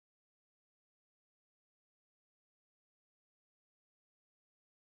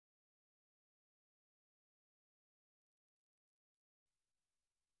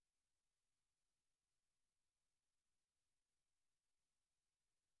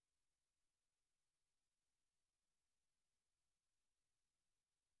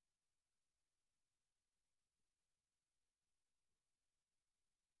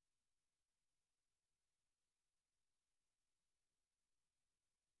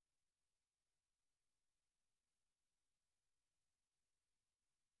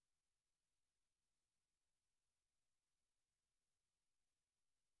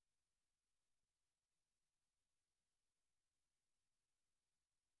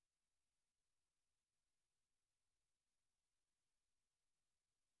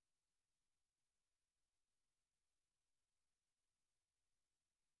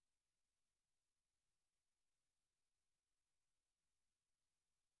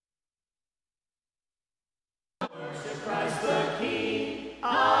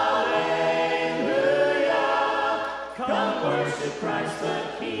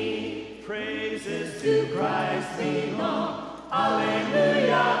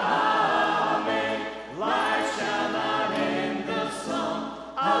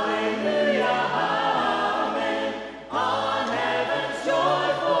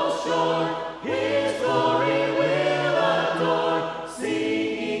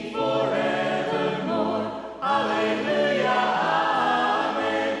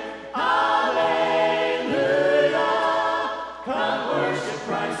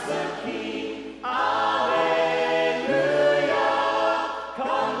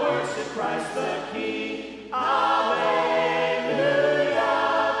worship Christ the King. Alleluia.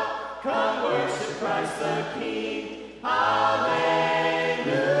 Come worship Christ the King. Alleluia.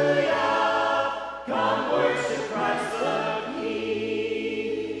 Come worship Christ the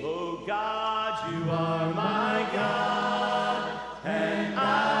King. Oh God, you are my God, and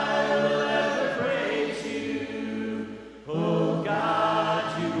I will ever praise you. Oh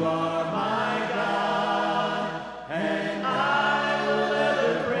God, you are my God, and I will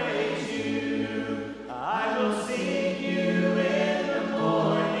ever praise you. I will seek you in the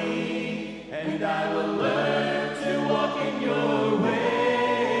morning, and I will learn to walk in your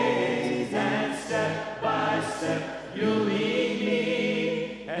ways, and step by step you'll lead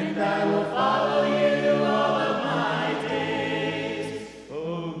me, and I will follow you all of my days.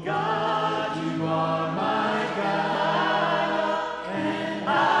 Oh God, you are my God, and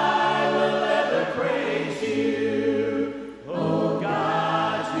I will ever praise you. Oh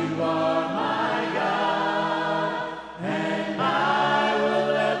God, you are my God, and I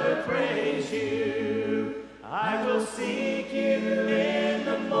will ever praise you. I will seek you in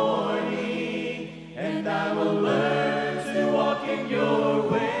the morning, and I will learn to walk in your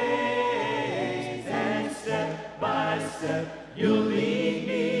ways, and step by step you'll lead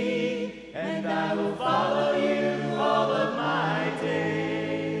me, and I will follow you all of my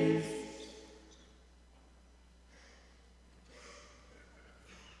days.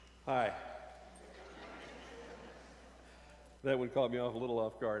 Hi. That one caught me off a little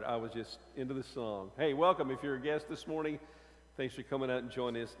off guard. I was just into the song. Hey, welcome. If you're a guest this morning, thanks for coming out and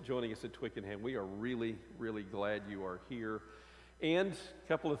joining us at Twickenham. We are really, really glad you are here. And a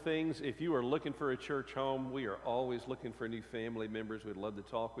couple of things. If you are looking for a church home, we are always looking for new family members. We'd love to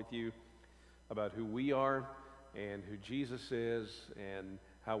talk with you about who we are and who Jesus is and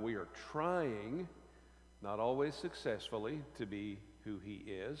how we are trying, not always successfully, to be who he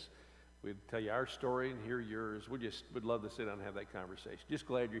is. We'd tell you our story and hear yours. We'd love to sit down and have that conversation. Just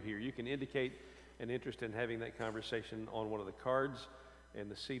glad you're here. You can indicate an interest in having that conversation on one of the cards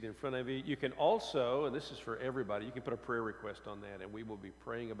and the seat in front of you. You can also, and this is for everybody, you can put a prayer request on that, and we will be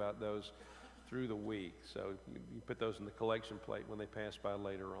praying about those through the week. So you put those in the collection plate when they pass by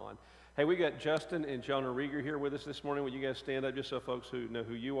later on. Hey, we got Justin and John Rieger here with us this morning. Will you guys stand up just so folks who know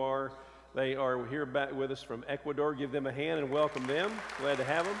who you are? They are here back with us from Ecuador. Give them a hand and welcome them. Glad to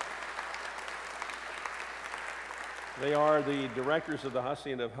have them. They are the directors of the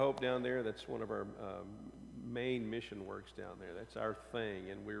Hacienda of Hope down there. That's one of our main mission works down there. That's our thing,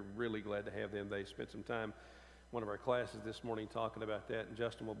 and we're really glad to have them. They spent some time, one of our classes this morning, talking about that, and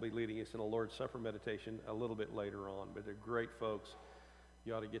Justin will be leading us in a Lord's Supper meditation a little bit later on. But they're great folks.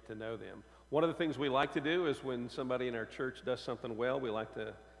 You ought to get to know them. One of the things we like to do is when somebody in our church does something well, we like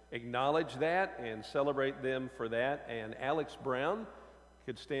to acknowledge that and celebrate them for that. And Alex Brown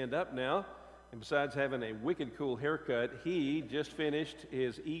could stand up now. And besides having a wicked cool haircut, he just finished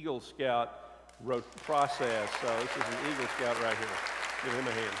his Eagle Scout process. So this is an Eagle Scout right here. Give him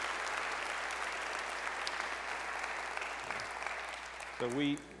a hand. So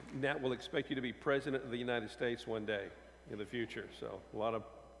we now will expect you to be President of the United States one day in the future. So a lot of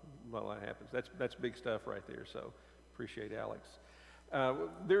that happens. That's big stuff right there. So appreciate Alex.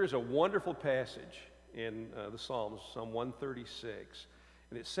 There is a wonderful passage in the Psalms, Psalm 136.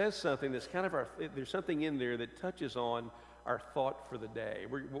 And it says something that's kind of there's something in there that touches on our thought for the day.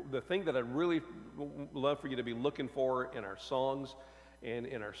 The thing that I'd really love for you to be looking for in our songs and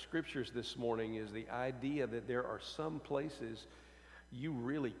in our scriptures this morning is the idea that there are some places you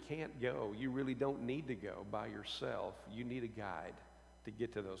really can't go. You really don't need to go by yourself. You need a guide to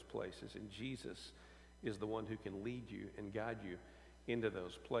get to those places. And Jesus is the one who can lead you and guide you into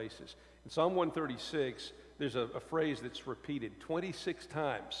those places. In Psalm 136, there's a phrase that's repeated 26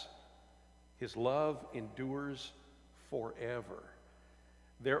 times. His love endures forever.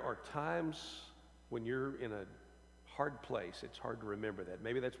 There are times when you're in a hard place. It's hard to remember that.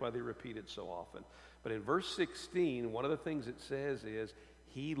 Maybe that's why they repeat it so often. But in verse 16, one of the things it says is,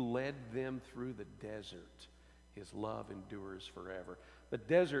 he led them through the desert. His love endures forever. The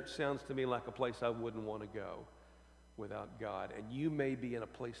desert sounds to me like a place I wouldn't want to go without God. And you may be in a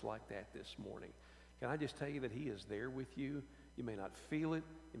place like that this morning. Can I just tell you that he is there with you? You may not feel it.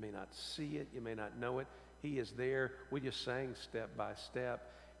 You may not see it. You may not know it. He is there. We just sang step by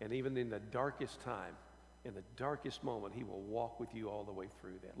step. And even in the darkest time, in the darkest moment, he will walk with you all the way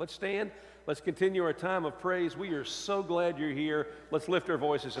through that. Let's stand. Let's continue our time of praise. We are so glad you're here. Let's lift our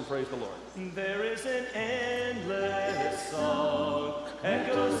voices and praise the Lord. There is an endless song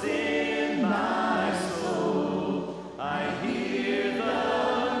echoes in my soul. I hear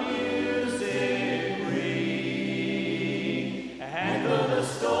the music ring, and though the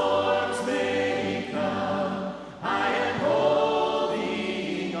storm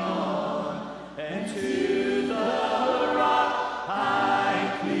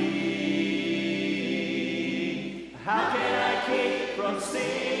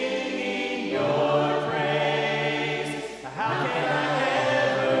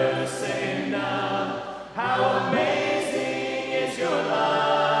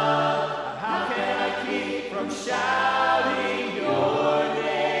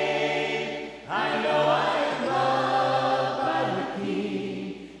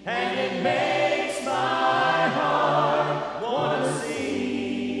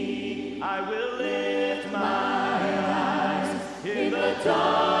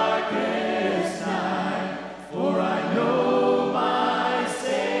darkest night, for I know my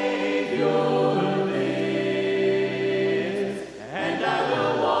Savior lives, and I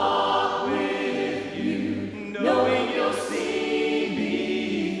will walk with you, knowing you'll see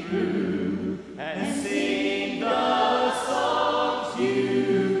me through, and sing the songs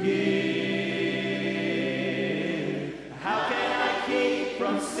you give. How can I keep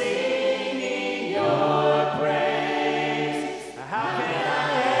from singing your praise? How can I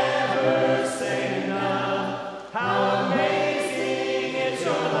ever say enough? How amazing is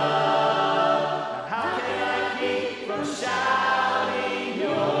your love. How can I keep from shouting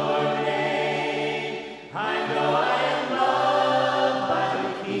your name? I know I am loved by the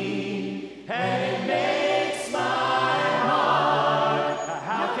King, and it makes my heart.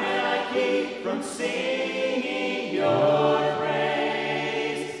 How can I keep from singing your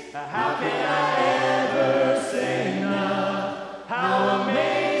praise? How can I ever say enough? How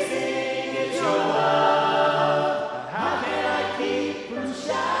amazing is your love. How can I keep from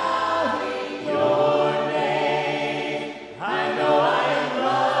shouting your name? I know I am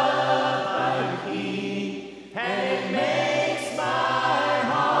loved by the King, and it makes my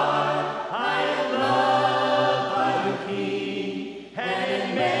heart. I am loved by the King, and it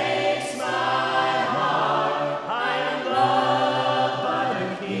makes my heart. I am loved by the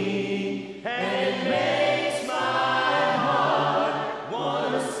King, and it makes my heart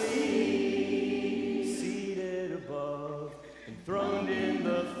wanna see. Seated above, enthroned in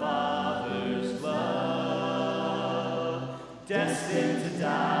the Father's love, destined to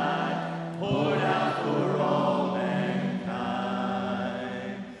die, poured out for all mankind.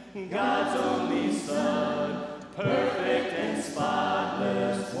 God's only Son, perfect and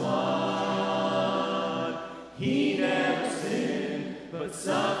spotless one. He never sinned, but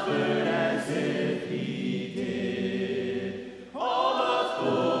suffered as if he did. All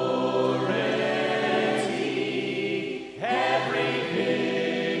authority, every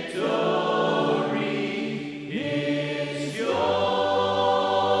victory is yours.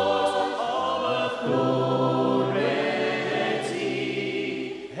 All authority,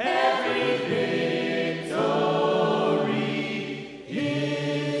 every victory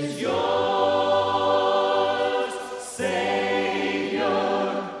is yours. Savior,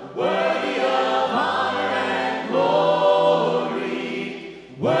 worthy of honor and glory,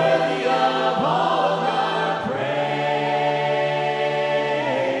 worthy of all of our praise.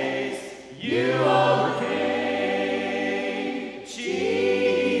 You overcame,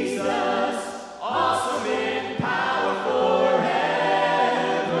 Jesus, awesome in power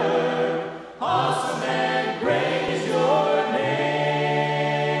forever. Awesome and great is your name.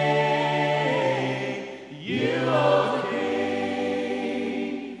 You overcame,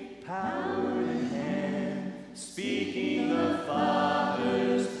 power in hand, speaking the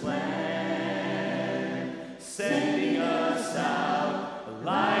Father's plan, sending us out, a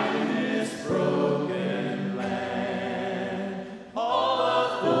light in this broken land. All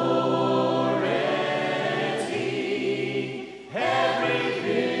authority, every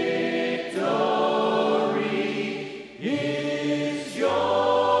victory is yours.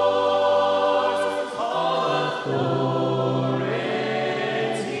 All authority,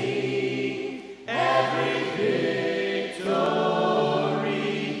 every victory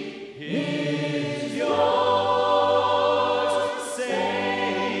is yours.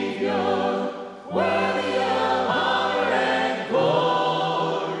 Savior, worthy of honor and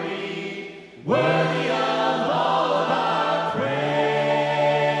glory, worthy of all of our praise.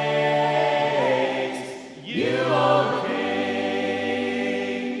 You overcame,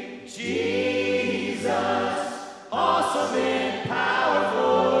 Jesus, awesome in power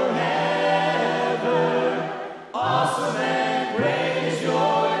forever. Awesome and great is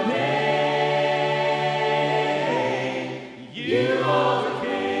your name.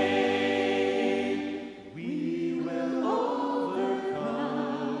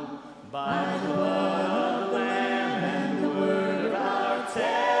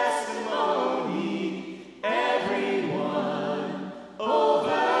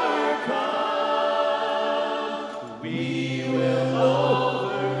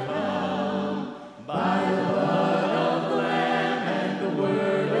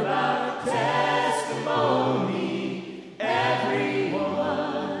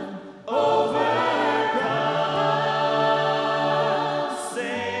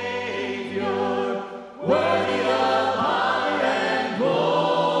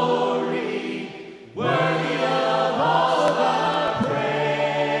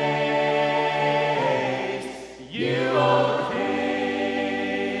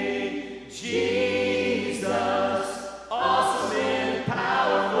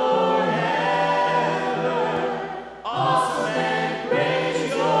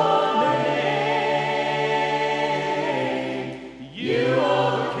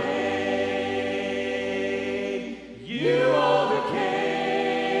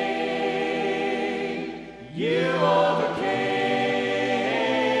 You overcame.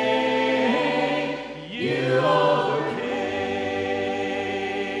 You overcame.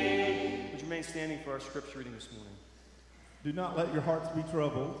 Would you remain standing for our scripture reading this morning? Do not let your hearts be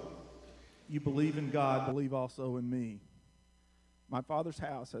troubled. You believe in God, believe also in me. My Father's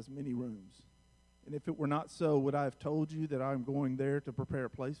house has many rooms. And if it were not so, would I have told you that I am going there to prepare a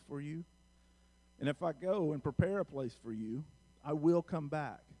place for you? And if I go and prepare a place for you, I will come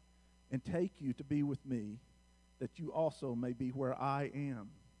back and take you to be with me, that you also may be where I am.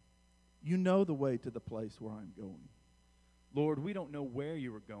 You know the way to the place where I'm going. Lord, we don't know where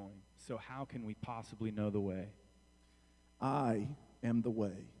you are going, so how can we possibly know the way? I am the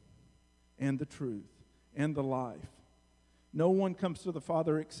way, and the truth, and the life. No one comes to the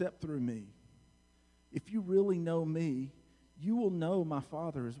Father except through me. If you really know me, you will know my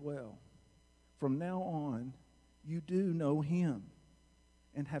Father as well. From now on, you do know him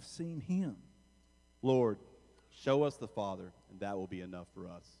and have seen him. Lord, show us the Father, and that will be enough for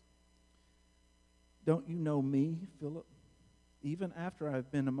us. Don't you know me, Philip? Even after I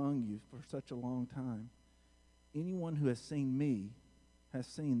have been among you for such a long time, anyone who has seen me has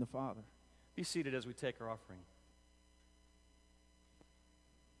seen the Father. Be seated as we take our offering.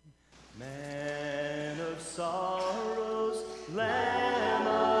 Man of sorrows, Lamb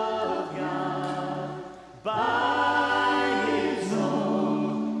of God, by his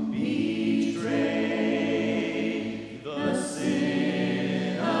own betrayed, the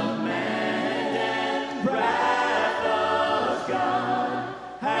sin of man and wrath of God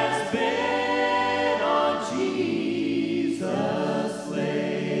has been on Jesus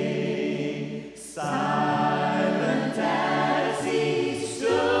slain. Silent as he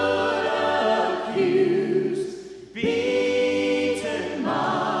stood accused, beaten,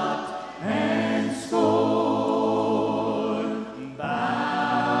 mocked, and scorned,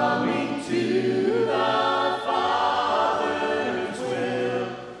 bowing to the Father's will,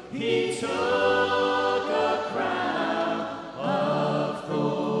 he took a crown of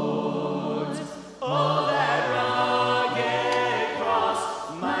thorns. Oh, that rugged cross,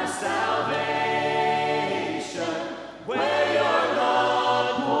 my salvation, where your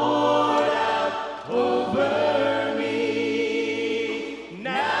love poured out over me.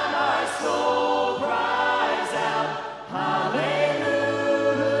 Now my soul cries out, hallelujah,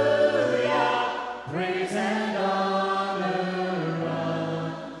 praise and honor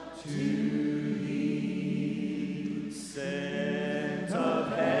unto thee. Sent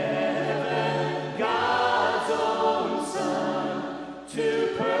of heaven, God's own Son, to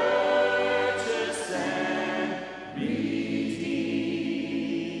purchase and redeem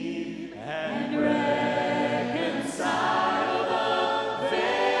and reconcile the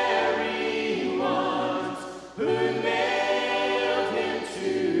very ones who nailed him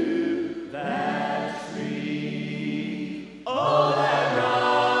to that tree. Oh, that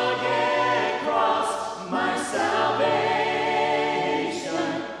rugged cross, my salvation,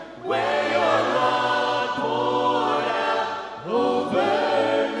 where your blood poured out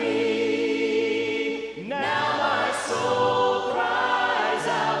over me. Now my soul cries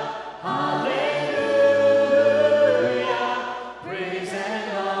out, hallelujah, praise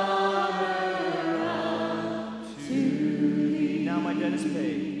and honor unto thee. Now my debt is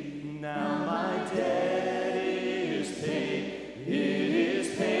paid. Now my debt is paid. It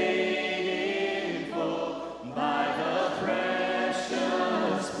is paid in full by the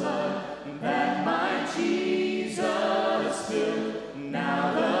precious blood that my Jesus spilled.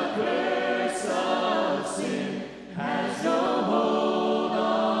 Now the curse of sin has no hold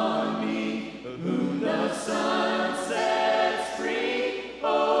on me. Whom the Son sets free,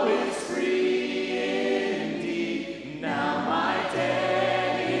 oh, is free indeed. Now my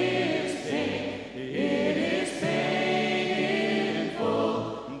debt is paid. It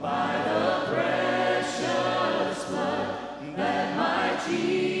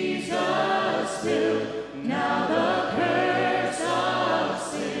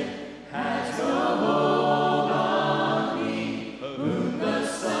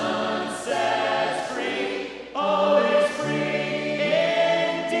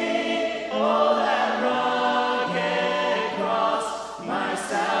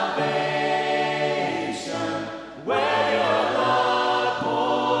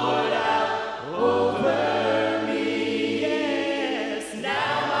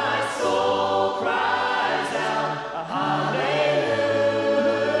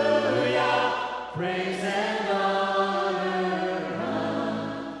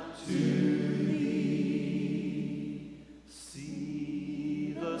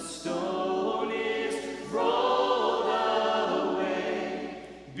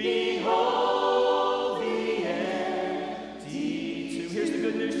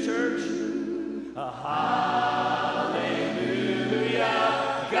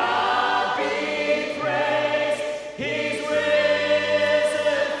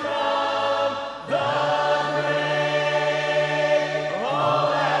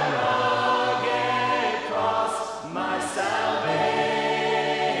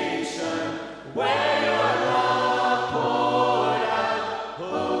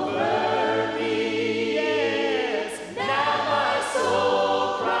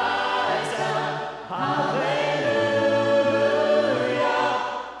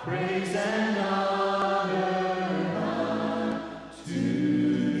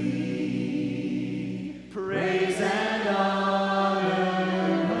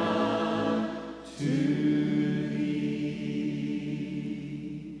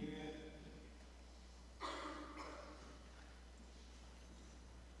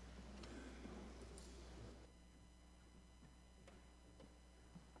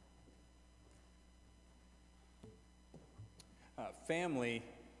Family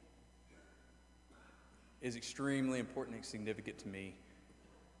is extremely important and significant to me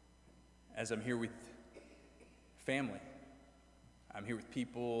as I'm here with family. I'm here with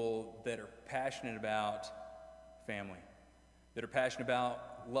people that are passionate about family, that are passionate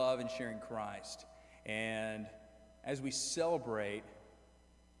about love and sharing Christ. And as we celebrate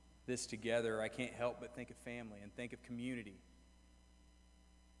this together, I can't help but think of family and think of community.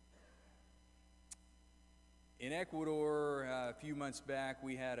 In Ecuador, a few months back,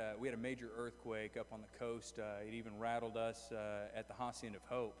 we had a major earthquake up on the coast. It even rattled us at the Hacienda of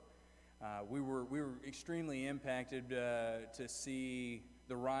Hope. We were extremely impacted to see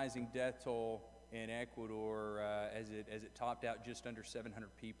the rising death toll in Ecuador as it topped out just under 700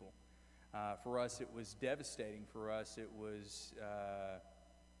 people. For us, it was devastating. For us,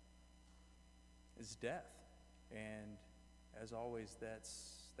 it's death, and as always, that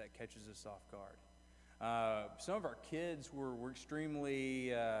catches us off guard. Some of our kids were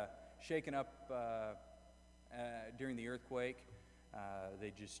extremely shaken up during the earthquake.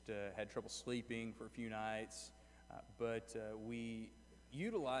 They just had trouble sleeping for a few nights, but we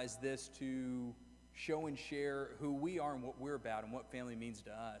utilized this to show and share who we are and what we're about and what family means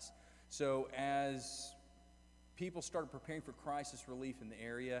to us. So as people started preparing for crisis relief in the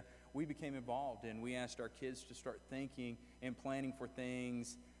area, we became involved, and we asked our kids to start thinking and planning for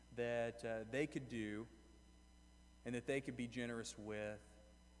things that they could do and that they could be generous with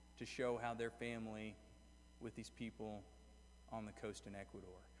to show how their family with these people on the coast in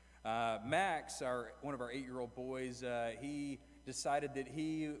Ecuador. Max, one of our 8-year-old boys, he decided that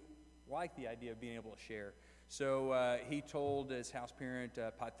he liked the idea of being able to share. So he told his house parent,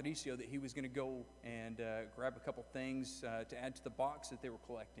 Patricio, that he was going to go and grab a couple things to add to the box that they were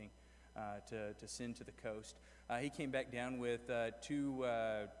collecting to send to the coast. He came back down with 2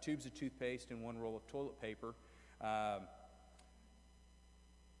 tubes of toothpaste and 1 roll of toilet paper.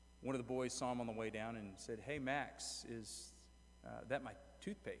 One of the boys saw him on the way down and said, "Hey, Max, is that my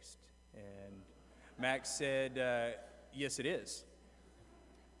toothpaste?" And Max said, "Yes, it is,"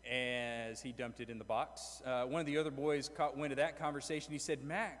 as he dumped it in the box. One of the other boys caught wind of that conversation. He said,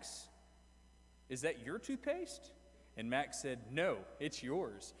 "Max, is that your toothpaste?" And Max said, "No, it's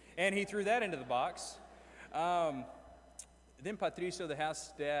yours." And he threw that into the box. Then Patricio, the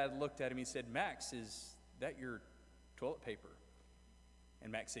house dad, looked at him and said, "Max, is that your toilet paper?"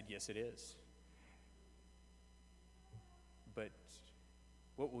 And Max said, "Yes, it is." "But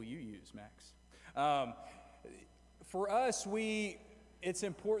what will you use, Max?" For us, it's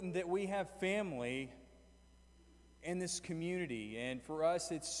important that we have family in this community. And for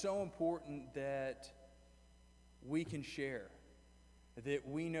us, it's so important that we can share, that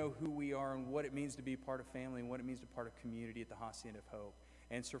we know who we are and what it means to be part of family and what it means to be part of community at the Hacienda of Hope.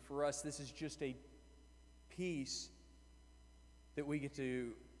 And so for us, this is just a piece that we get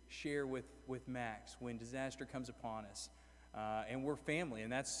to share with Max when disaster comes upon us. And we're family,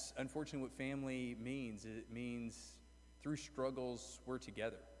 and that's unfortunately what family means. It means through struggles, we're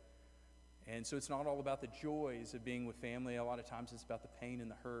together. And so it's not all about the joys of being with family. A lot of times it's about the pain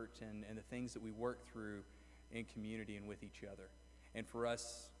and the hurt and the things that we work through in community and with each other. And for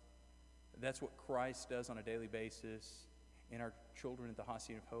us, that's what Christ does on a daily basis in our children at the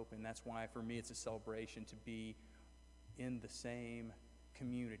Hacienda of Hope. And that's why, for me, it's a celebration to be in the same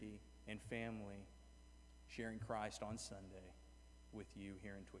community and family sharing Christ on Sunday with you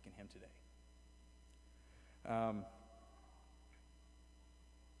here in Twickenham today.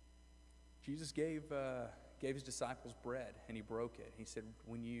 Jesus gave his disciples bread, and he broke it. He said,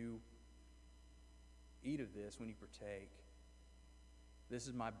 "When you eat of this, when you partake, this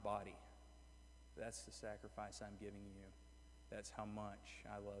is my body. That's the sacrifice I'm giving you. That's how much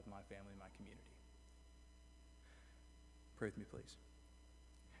I love my family and my community." Pray with me, please.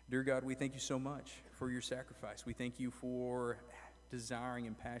 Dear God, we thank you so much for your sacrifice. We thank you for desiring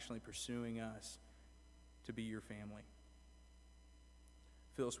and passionately pursuing us to be your family.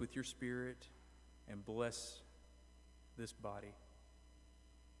 Fill us with your Spirit and bless this body.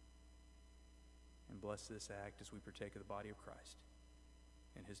 And bless this act as we partake of the body of Christ.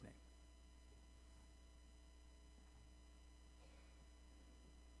 In his name.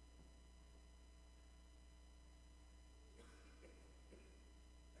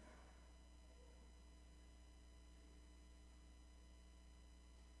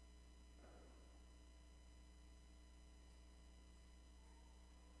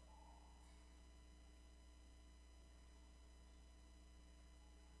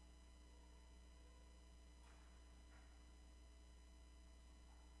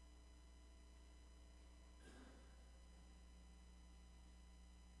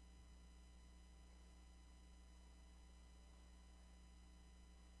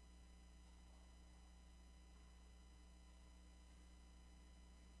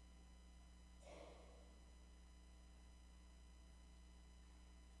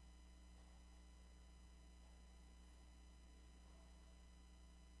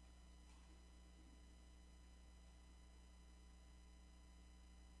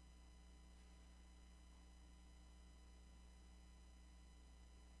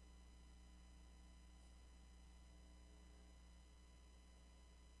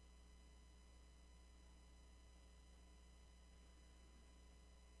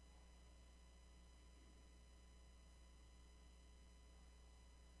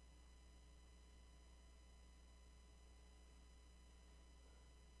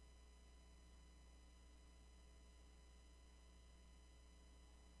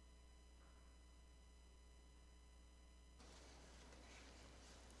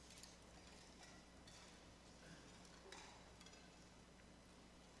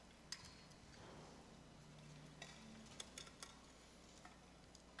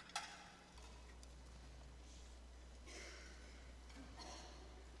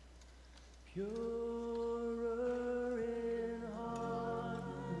 purer in heart,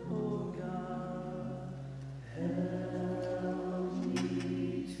 oh God, help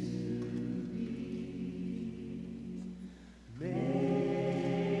me to be.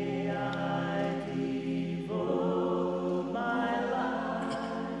 May I devote my life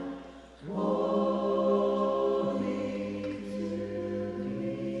wholly to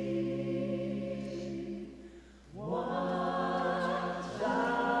Thee. Watch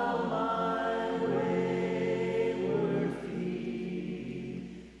Thou my wayward feet,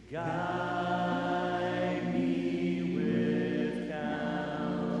 guide me with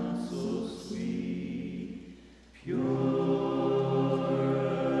counsel sweet, purer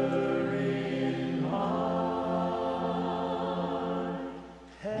in heart.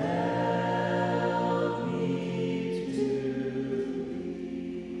 Help me to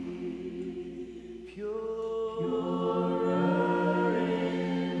be purer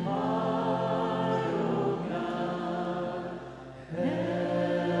in heart, O God.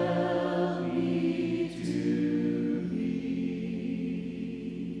 Help me to be.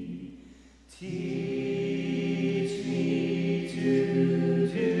 Teach me to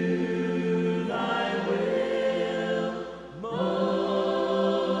do Thy will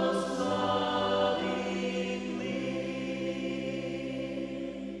most lovingly.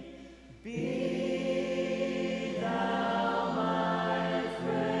 Be Thou my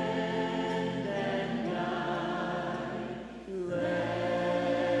friend and guide.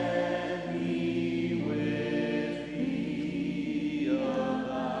 Let me with Thee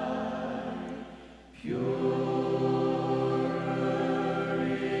abide, purer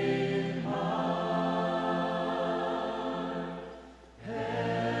in heart.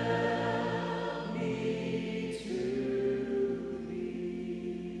 Help me to be.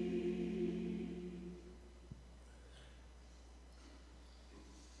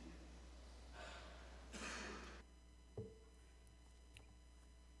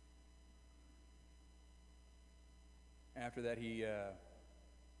 After that, he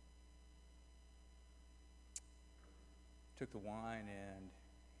took the wine and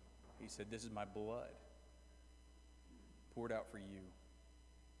he said, "This is my blood, poured out for you.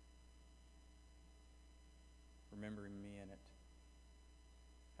 Remembering me in it."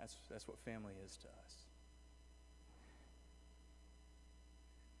 That's what family is to us.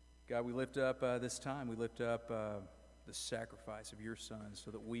 God, we lift up this time. We lift up the sacrifice of your Son so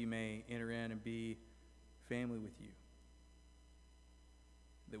that we may enter in and be family with you.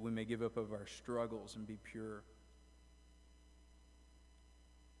 That we may give up of our struggles and be pure.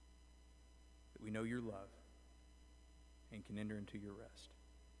 That we know your love and can enter into your rest.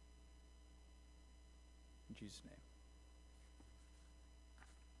 In Jesus' name.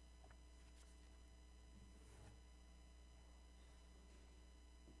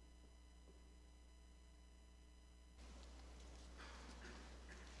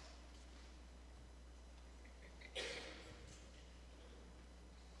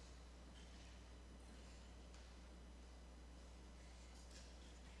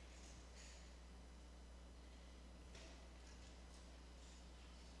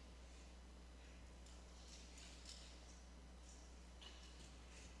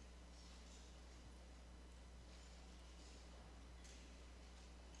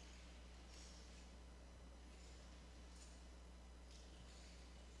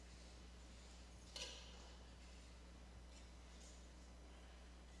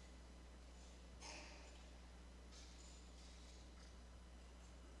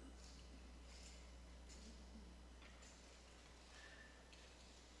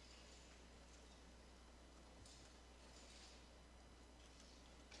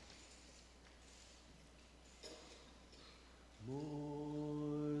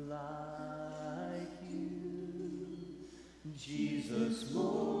 More like you, Jesus,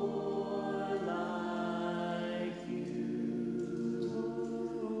 more like you.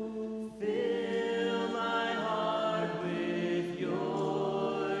 Fill my heart with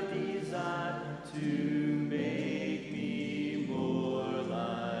your desire to make me more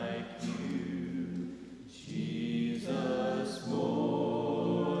like you. Jesus,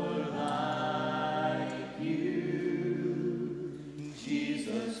 more like you.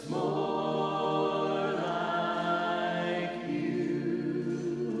 Jesus, more like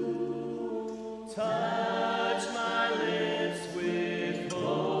you.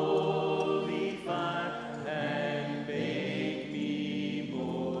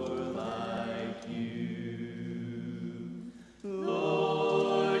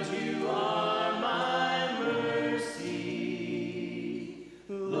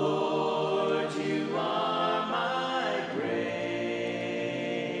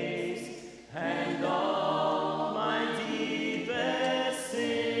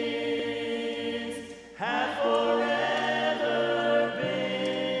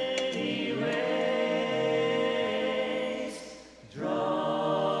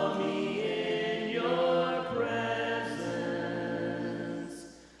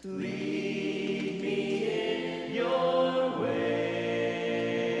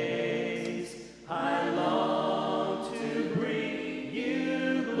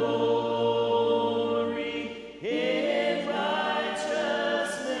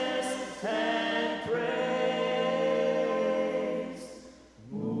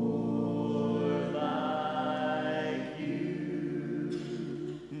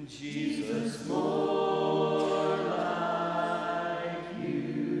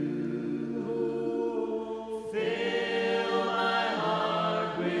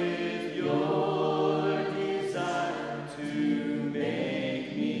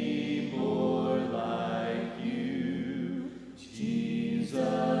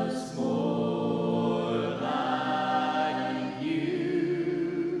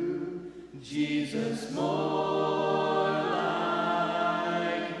 Jesus, more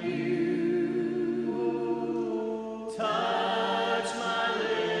like you. Touch my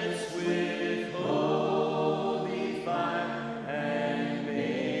lips with holy fire and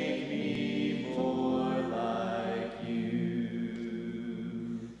make me more like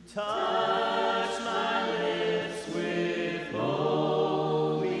you. Touch my lips with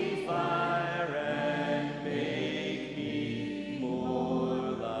holy fire and make me more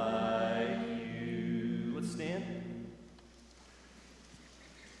like you. Let's stand.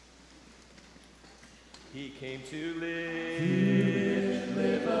 He came to live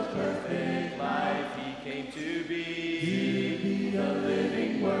a perfect life. He came to be the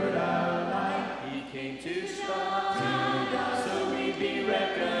living word, our life. He came to die so we'd be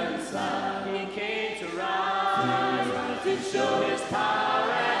reconciled. He came to rise to show his power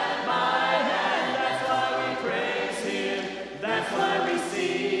at my hand. That's why we praise him. That's why we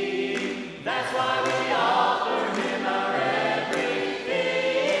sing. That's why we offer him our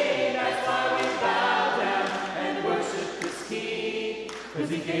everything. That's why we bow down and worship this King. 'Cause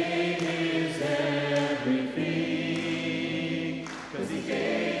he gave his everything. 'Cause he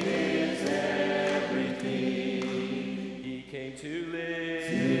gave his everything. He came to live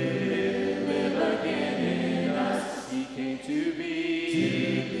again in us. He came to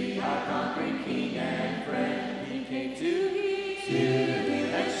be our conquering King and friend. He came to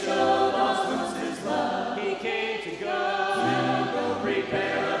heal and show lost ones his love. He came to go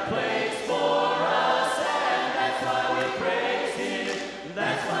prepare a place for us, and that's why we praise him.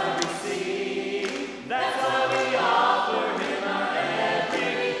 That's why we sing. That's why we offer him our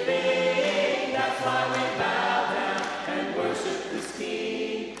everything. That's why we bow down and worship this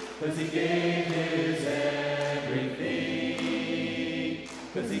King. 'Cause he gave his everything.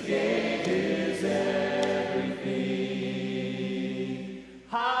 'Cause he gave his everything.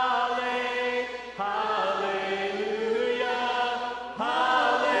 Hallelujah.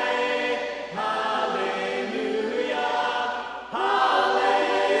 Hallelujah. Hallelujah.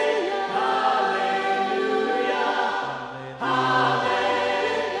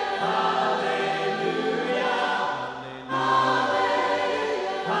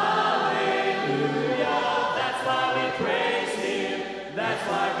 Hallelujah. That's why we praise him. That's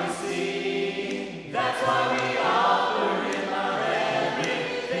why we sing. That's why we offer him our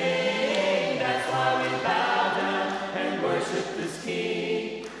everything. That's why we bow down and worship this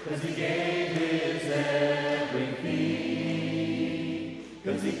King. 'Cause he gave his everything.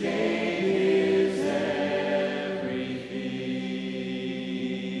 'Cause he gave his everything.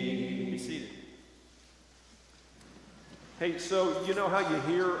 Be seated. Hey, so you know how you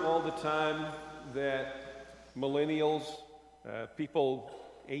hear all the time that millennials, people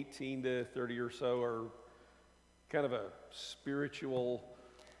 18 to 30 or so, are kind of a spiritual,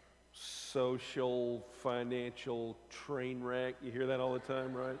 social, financial train wreck? You hear that all the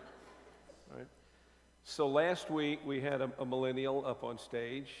time, right? Right. So last week we had a millennial up on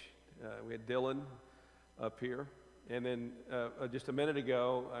stage. We had Dylan up here. And then just a minute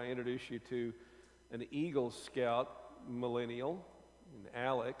ago, I introduced you to an Eagle Scout millennial,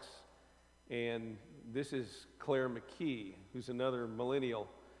 Alex. And this is Claire McKee, who's another millennial.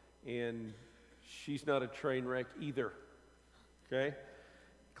 And she's not a train wreck either, okay?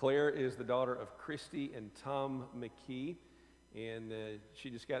 Claire is the daughter of Christy and Tom McKee. And she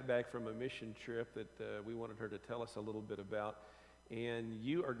just got back from a mission trip that we wanted her to tell us a little bit about. And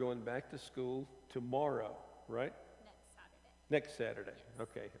you are going back to school tomorrow, right? Next Saturday.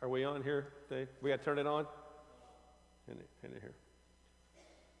 Okay. Are we on here, Dave? We got to turn it on? Hand it here.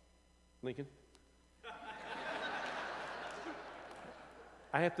 Lincoln?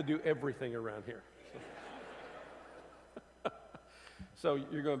 I have to do everything around here. So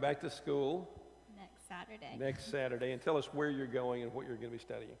you're going back to school? Next Saturday. And tell us where you're going and what you're going to be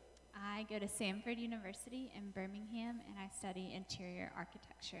studying. I go to Samford University in Birmingham, and I study interior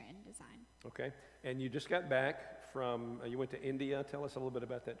architecture and design. Okay. And you just got back from, you went to India. Tell us a little bit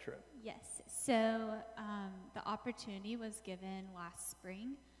about that trip. Yes. So the opportunity was given last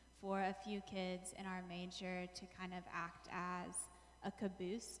spring for a few kids in our major to kind of act as a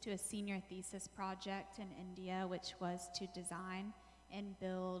caboose to a senior thesis project in India, which was to design and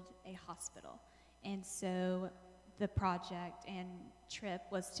build a hospital. And so the project and trip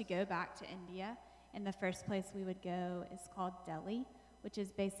was to go back to India, and the first place we would go is called Delhi, which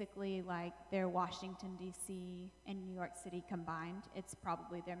is basically like their Washington, D.C. and New York City combined. It's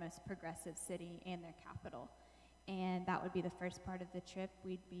probably their most progressive city and their capital. And that would be the first part of the trip.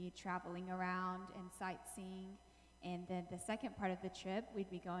 We'd be traveling around and sightseeing. And then the second part of the trip, we'd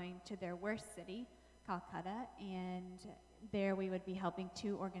be going to their worst city, Calcutta, and there we would be helping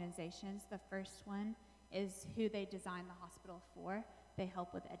two organizations. The first one is who they designed the hospital for. They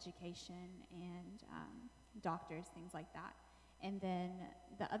help with education and doctors, things like that. And then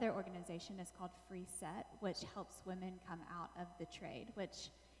the other organization is called Free Set, which helps women come out of the trade, which,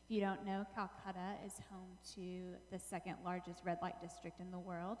 if you don't know, Calcutta is home to the second largest red light district in the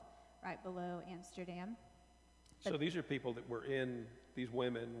world, right below Amsterdam. So these are people that were in, these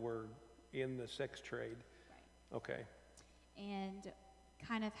women were in the sex trade. Right. Okay. And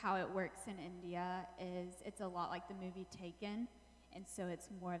kind of how it works in India is it's a lot like the movie Taken, and so it's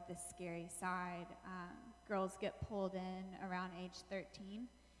more of the scary side. Girls get pulled in around age 13,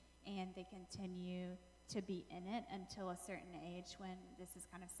 and they continue to be in it until a certain age when, this is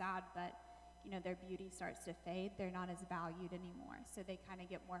kind of sad, but you know, their beauty starts to fade. They're not as valued anymore, so they kind of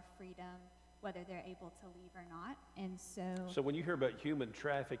get more freedom whether they're able to leave or not. And so when you hear about human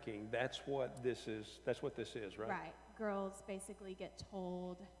trafficking, that's what this is, right? Right. Girls basically get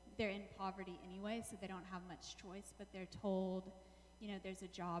told, they're in poverty anyway, so they don't have much choice, but they're told, you know, there's a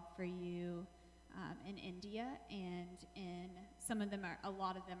job for you in India, and a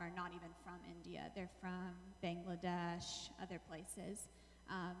lot of them are not even from India. They're from Bangladesh, other places.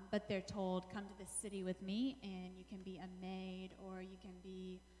 But they're told, come to this city with me, and you can be a maid, or you can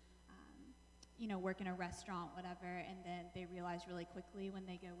be, you know, work in a restaurant, whatever. And then they realize really quickly when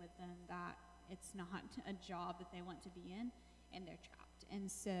they go with them that it's not a job that they want to be in, and they're trapped. And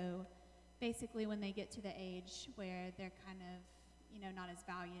so basically when they get to the age where they're kind of, you know, not as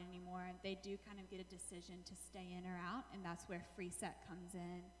valued anymore, they do kind of get a decision to stay in or out, and that's where Free Set comes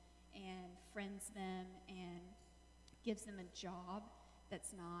in and friends them and gives them a job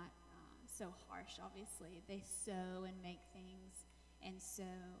that's not so harsh, obviously. They sew and make things, and so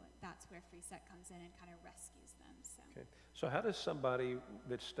that's where Free Set comes in and kind of rescues them. So. Okay. So how does somebody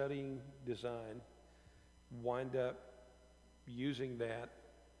that's studying design wind up using that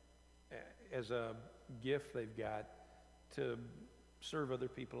as a gift they've got to serve other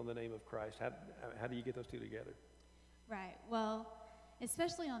people in the name of Christ? How do you get those two together? Right. Well,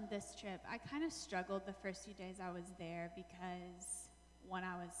 especially on this trip, I kind of struggled the first few days I was there because when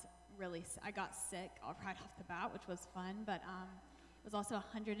I got sick right off the bat, which was fun, but it was also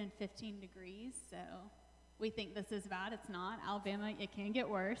 115 degrees, so we think this is bad. It's not. Alabama, it can get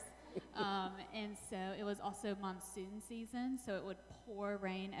worse. And so it was also monsoon season, so it would pour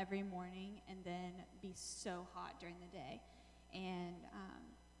rain every morning and then be so hot during the day. And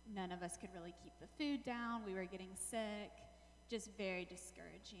none of us could really keep the food down. We were getting sick, just very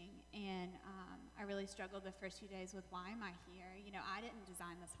discouraging. And I really struggled the first few days with, why am I here? You know, I didn't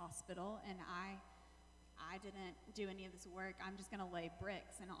design this hospital, and I didn't do any of this work. I'm just going to lay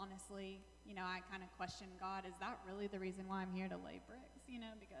bricks. And honestly, you know, I kind of questioned God, is that really the reason why I'm here, to lay bricks? You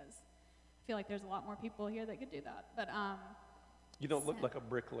know, because I feel like there's a lot more people here that could do that. But you don't look like a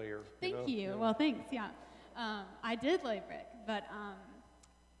bricklayer. Thank you. Well, thanks. Yeah. I did lay brick, but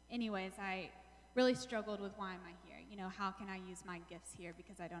anyways, I really struggled with, why am I here? You know, how can I use my gifts here,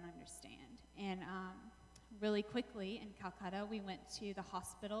 because I don't understand. And really quickly in Calcutta, we went to the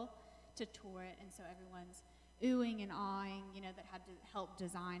hospital to tour it, and so everyone's oohing and awing, you know, that had to help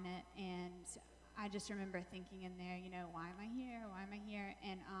design it. And I just remember thinking in there, you know, why am I here? Why am I here?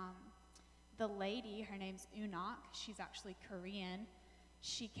 And the lady, her name's Unak, she's actually Korean.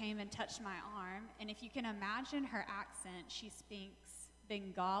 She came and touched my arm, and if you can imagine her accent, she speaks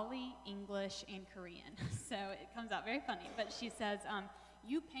Bengali, English, and Korean. So it comes out very funny, but she says,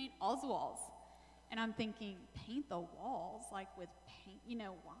 you paint all the walls. And I'm thinking, paint the walls, like with paint, you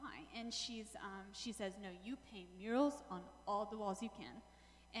know, why? And she says, no, you paint murals on all the walls you can.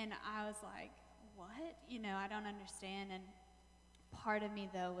 And I was like, what? You know, I don't understand. And part of me,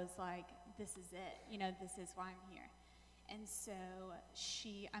 though, was like, this is it. You know, this is why I'm here. And so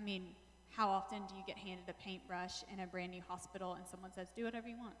how often do you get handed a paintbrush in a brand new hospital and someone says, do whatever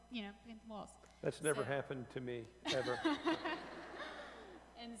you want, you know, paint the walls? That's never happened to me, ever.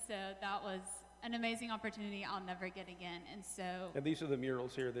 And so that was an amazing opportunity I'll never get again. And these are the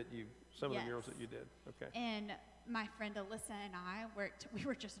murals here some of yes. the murals that you did. Okay. And my friend Alyssa and I we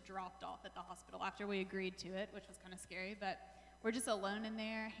were just dropped off at the hospital after we agreed to it, which was kind of scary, but we're just alone in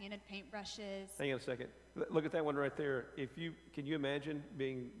there, handed paintbrushes. Hang on a second. Look at that one right there. Can you imagine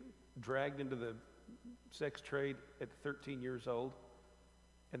being dragged into the sex trade at 13 years old,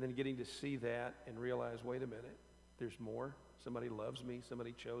 and then getting to see that and realize, wait a minute, there's more. Somebody loves me.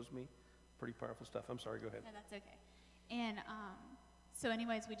 Somebody chose me. Pretty powerful stuff. I'm sorry. Go ahead. No, that's okay. And so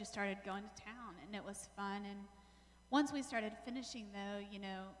anyways, we just started going to town, and it was fun. And once we started finishing, though, you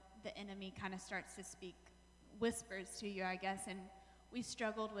know, the enemy kind of starts to speak whispers to you, I guess. And we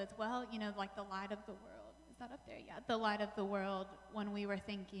struggled with, well, you know, like the light of the world. Is that up there? Yeah, the light of the world, when we were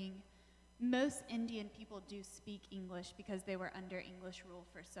thinking, most Indian people do speak English because they were under English rule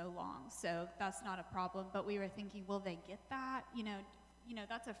for so long, so that's not a problem. But we were thinking, will they get that? You know,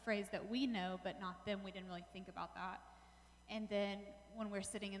 that's a phrase that we know, but not them. We didn't really think about that. And then when we're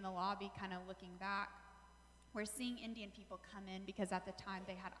sitting in the lobby, kind of looking back, we're seeing Indian people come in because at the time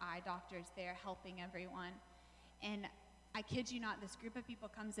they had eye doctors there helping everyone. And I kid you not, this group of people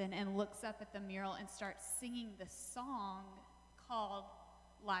comes in and looks up at the mural and starts singing the song called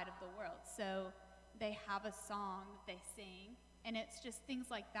Light of the World. So they have a song they sing, and it's just things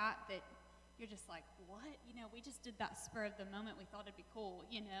like that that you're just like, what? You know, we just did that spur of the moment. We thought it'd be cool,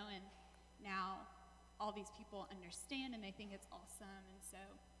 you know, and now all these people understand and they think it's awesome. And so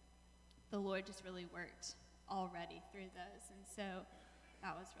the Lord just really worked already through those, and so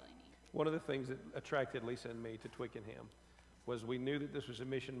that was really neat. One of the things that attracted Lisa and me to Twickenham was we knew that this was a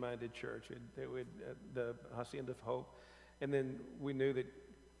mission-minded church, the Hacienda of Hope, and then we knew that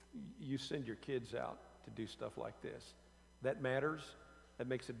you send your kids out to do stuff like this. That matters. That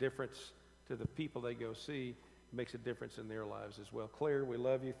makes a difference to the people they go see. It makes a difference in their lives as well. Claire, we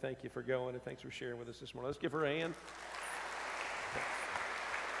love you. Thank you for going, and thanks for sharing with us this morning. Let's give her a hand.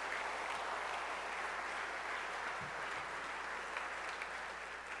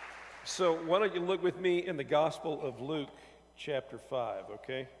 So why don't you look with me in the Gospel of Luke chapter 5,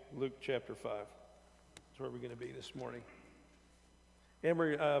 okay? Luke chapter 5. That's where we're going to be this morning.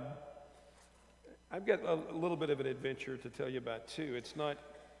 Emery, I've got a little bit of an adventure to tell you about too. It's not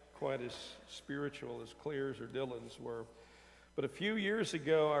quite as spiritual as Claire's or Dylan's were. But a few years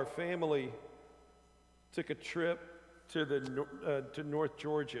ago, our family took a trip to North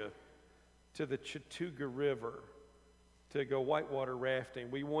Georgia, to the Chattooga River, to go whitewater rafting.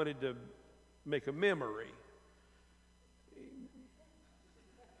 We wanted to make a memory.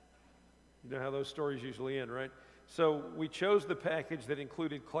 You know how those stories usually end, right? So we chose the package that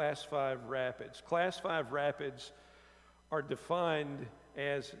included Class 5 rapids. Class 5 rapids are defined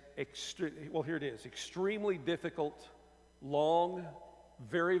as, here it is, extremely difficult, long,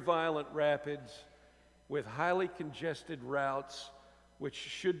 very violent rapids with highly congested routes which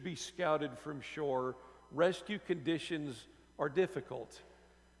should be scouted from shore. Rescue conditions are difficult,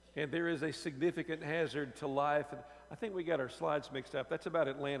 and there is a significant hazard to life. I think we got our slides mixed up. That's about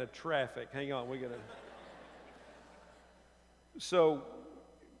Atlanta traffic. Hang on, we got to. So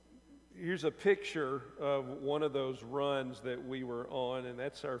here's a picture of one of those runs that we were on, and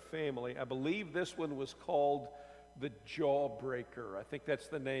that's our family. I believe this one was called the Jawbreaker. I think that's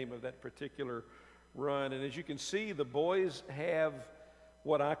the name of that particular run. And as you can see, the boys have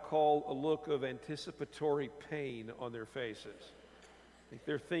what I call a look of anticipatory pain on their faces. I think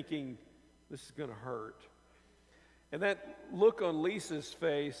they're thinking, this is going to hurt. And that look on Lisa's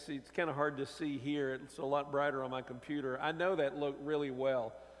face, it's kind of hard to see here. It's a lot brighter on my computer. I know that look really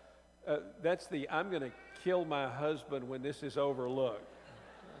well. That's the I'm going to kill my husband when this is over look.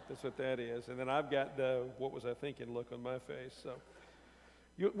 That's what that is. And then I've got the what was I thinking look on my face. So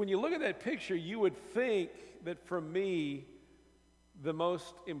when you look at that picture, you would think that for me, the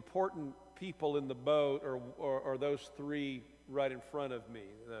most important people in the boat are those three right in front of me,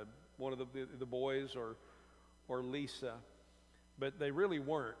 one of the boys or Lisa. But they really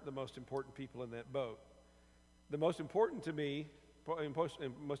weren't the most important people in that boat. The most important to me,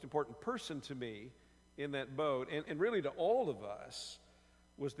 most important person to me in that boat, and really to all of us,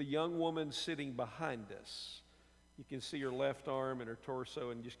 was the young woman sitting behind us. You can see her left arm and her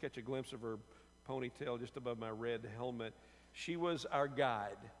torso and just catch a glimpse of her ponytail just above my red helmet. She was our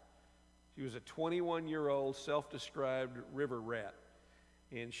guide. She was a 21-year-old self-described river rat.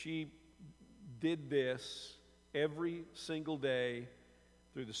 And she did this every single day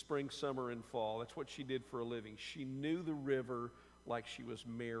through the spring, summer, and fall. That's what she did for a living. She knew the river like she was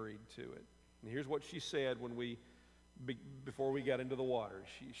married to it. And here's what she said before we got into the water.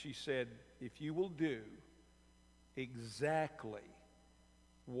 She said, if you will do exactly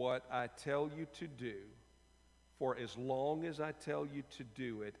what I tell you to do, for as long as I tell you to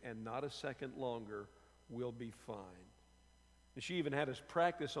do it, and not a second longer, we'll be fine. And she even had us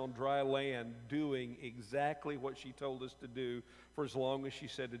practice on dry land doing exactly what she told us to do for as long as she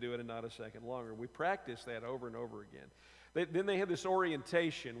said to do it and not a second longer. We practiced that over and over again. Then they had this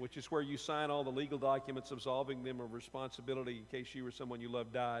orientation, which is where you sign all the legal documents absolving them of responsibility in case you or someone you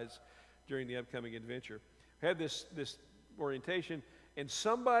love dies during the upcoming adventure. We had this orientation, and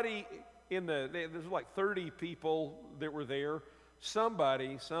somebody there's like 30 people that were there. Some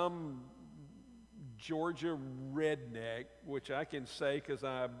Georgia redneck, which I can say because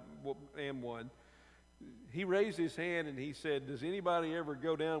I am one, he raised his hand and he said, does anybody ever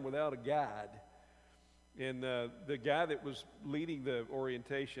go down without a guide? And the guy that was leading the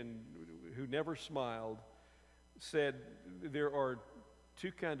orientation, who never smiled, said there are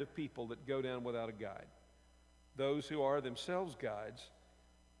two kinds of people that go down without a guide. Those who are themselves guides,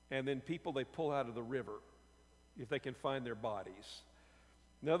 and then people they pull out of the river if they can find their bodies.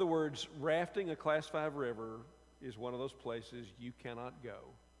 In other words, rafting a Class 5 river is one of those places you cannot go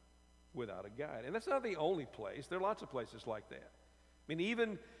without a guide. And that's not the only place. There are lots of places like that. I mean,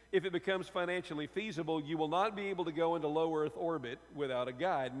 even if it becomes financially feasible, you will not be able to go into low Earth orbit without a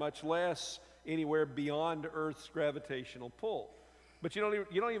guide, much less anywhere beyond Earth's gravitational pull. But you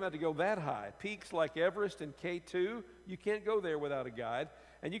don't even have to go that high. Peaks like Everest and K2, you can't go there without a guide.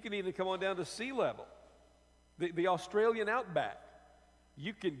 And you can even come on down to sea level. The Australian outback,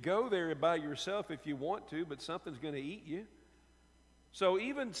 you can go there by yourself if you want to, but something's going to eat you. So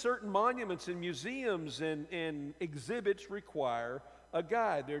even certain monuments and museums and exhibits require a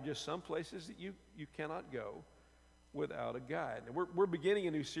guide. There are just some places that you cannot go without a guide. And we're beginning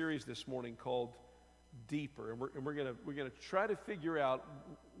a new series this morning called Deeper, and we're gonna try to figure out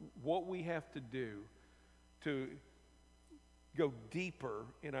what we have to do to go deeper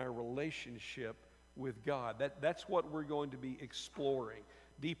in our relationship with God. That's what we're going to be exploring.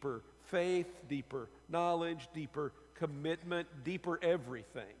 Deeper faith, deeper knowledge, deeper commitment, deeper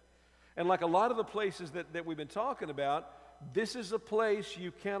everything. And like a lot of the places that we've been talking about, this is a place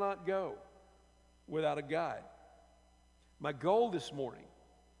you cannot go without a guide. My goal this morning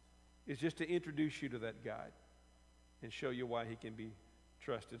is just to introduce you to that guide and show you why he can be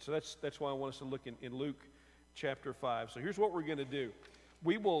trusted. So that's why I want us to look in Luke chapter 5. So here's what we're going to do.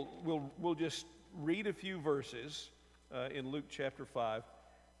 We'll just read a few verses in Luke chapter 5,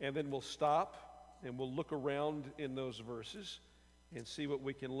 and then we'll stop and we'll look around in those verses and see what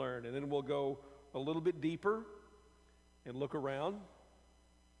we can learn. And then we'll go a little bit deeper and look around,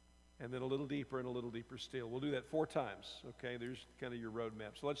 and then a little deeper and a little deeper still. We'll do that 4 times, okay? There's kind of your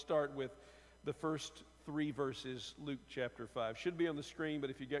roadmap. So let's start with the first 3 verses, Luke chapter 5. Should be on the screen,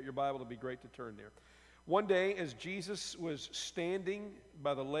 but if you got your Bible, it'd be great to turn there. One day, as Jesus was standing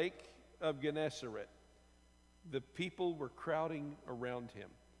by the lake of Gennesaret, the people were crowding around him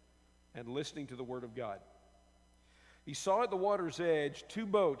and listening to the word of God. He saw at the water's edge 2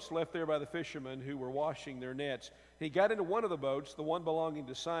 boats left there by the fishermen who were washing their nets. He got into one of the boats, the one belonging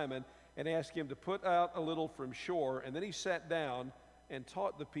to Simon, and asked him to put out a little from shore. And then he sat down and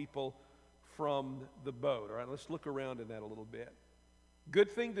taught the people from the boat. All right, let's look around in that a little bit.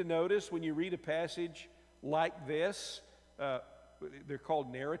 Good thing to notice when you read a passage like this, they're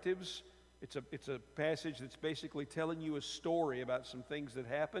called narratives. It's a passage that's basically telling you a story about some things that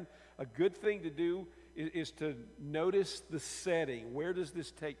happened. A good thing to do is to notice the setting. Where does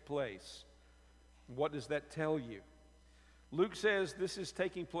this take place? What does that tell you? Luke says this is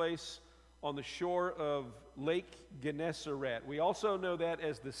taking place on the shore of Lake Gennesaret. We also know that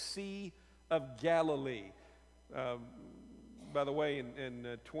as the Sea of Galilee. By the way,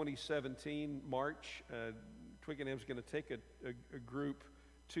 in 2017, March, Twickenham's going to take a group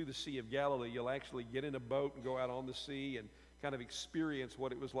to the Sea of Galilee. You'll actually get in a boat and go out on the sea and kind of experience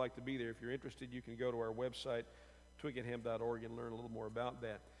what it was like to be there. If you're interested, you can go to our website, twickenham.org, and learn a little more about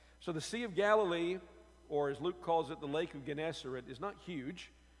that. So the Sea of Galilee, or as Luke calls it, the Lake of Gennesaret, is not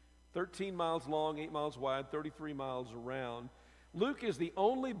huge. 13 miles long, 8 miles wide, 33 miles around. Luke is the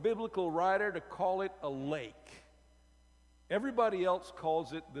only biblical writer to call it a lake. Everybody else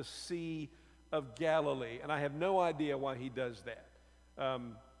calls it the Sea of Galilee, and I have no idea why he does that.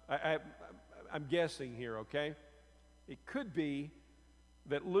 I'm guessing here, okay? It could be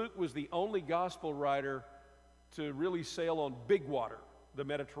that Luke was the only gospel writer to really sail on big water, the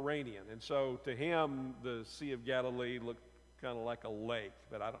Mediterranean. And so to him, the Sea of Galilee looked kind of like a lake,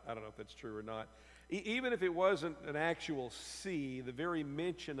 but I don't know if that's true or not. Even if it wasn't an actual sea, the very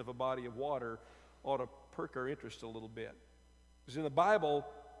mention of a body of water ought to perk our interest a little bit. Because in the Bible,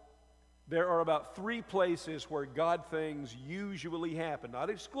 there are about 3 places where God things usually happen. Not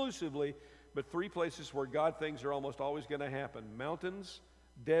exclusively, but 3 places where God things are almost always going to happen. Mountains,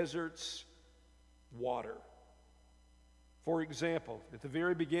 deserts, water. For example, at the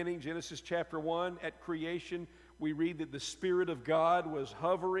very beginning, Genesis chapter 1, at creation, we read that the Spirit of God was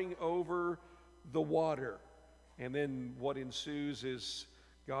hovering over the water. And then what ensues is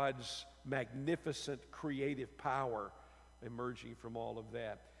God's magnificent creative power emerging from all of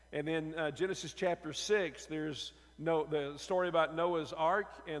that. And then Genesis chapter 6, there's the story about Noah's Ark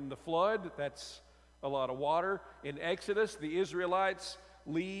and the flood. That's a lot of water. In Exodus, the Israelites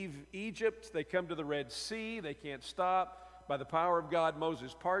leave Egypt. They come to the Red Sea. They can't stop. By the power of God,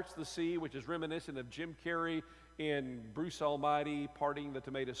 Moses parts the sea, which is reminiscent of Jim Carrey in Bruce Almighty partying the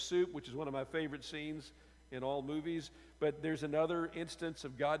tomato soup, which is one of my favorite scenes in all movies. But there's another instance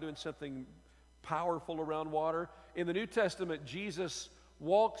of God doing something powerful around water. In the New Testament, Jesus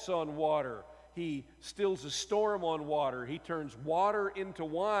walks on water. He stills a storm on water. He turns water into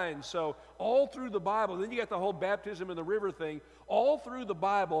wine. So all through the Bible, then you got the whole baptism in the river thing. All through the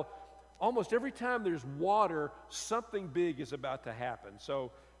Bible, almost every time there's water, something big is about to happen.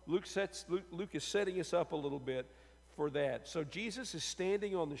 So Luke is setting us up a little bit for that. So Jesus is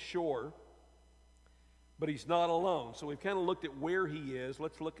standing on the shore, but he's not alone. So we've kind of looked at where he is.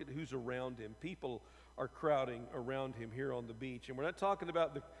 Let's look at who's around him. People are crowding around him here on the beach. And we're not talking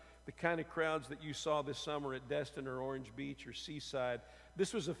about the kind of crowds that you saw this summer at Destin or Orange Beach or Seaside.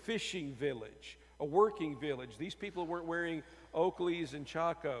 This was a fishing village, a working village. These people weren't wearing Oakleys and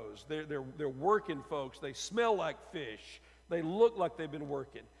Chacos. They're working folks. They smell like fish. They look like they've been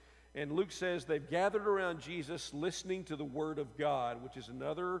working. And Luke says they've gathered around Jesus listening to the Word of God, which is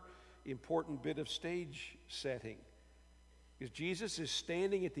another important bit of stage setting. Because Jesus is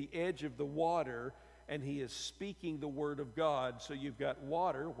standing at the edge of the water and he is speaking the Word of God. So you've got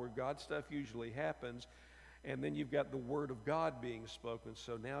water, where God stuff usually happens, and then you've got the Word of God being spoken.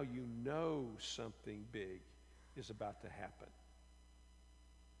 So now you know something big is about to happen.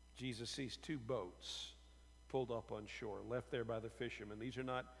 Jesus sees two boats pulled up on shore, left there by the fishermen. These are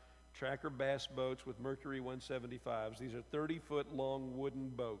not tracker bass boats with Mercury 175s. These are 30-foot long wooden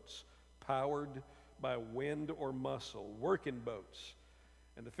boats powered by wind or muscle, working boats.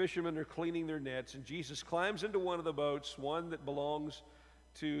 And the fishermen are cleaning their nets, and Jesus climbs into one of the boats, one that belongs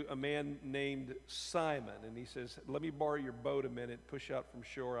to a man named Simon. And he says, let me borrow your boat a minute, push out from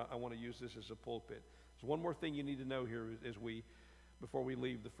shore. I want to use this as a pulpit. There's one more thing you need to know here before we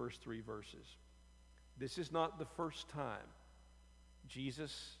leave the first three verses. This is not the first time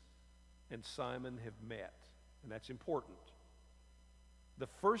Jesus and Simon have met, and that's important. The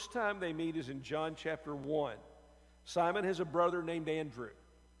first time they meet is in John chapter 1. Simon has a brother named Andrew.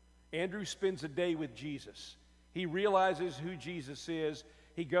 Andrew spends a day with Jesus. He realizes who Jesus is.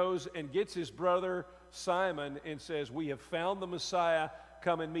 He goes and gets his brother Simon and says, we have found the Messiah,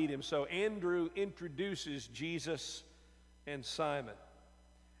 come and meet him. So Andrew introduces Jesus and Simon.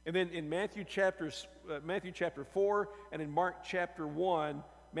 And then in Matthew chapter 4 and in Mark chapter 1,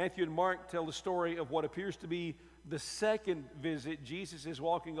 Matthew and Mark tell the story of what appears to be the second visit. Jesus is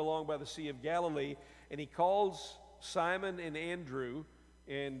walking along by the Sea of Galilee, and he calls Simon and Andrew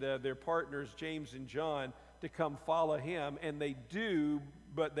and their partners, James and John, to come follow him. And they do,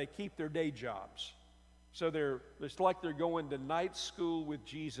 but they keep their day jobs. So it's like they're going to night school with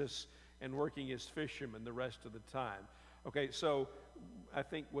Jesus and working as fishermen the rest of the time. Okay, so I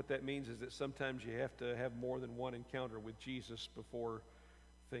think what that means is that sometimes you have to have more than one encounter with Jesus before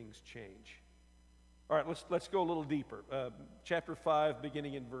things change. All right, let's go a little deeper. Chapter 5,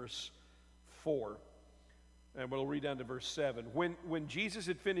 beginning in verse 4. And we'll read down to verse 7. When Jesus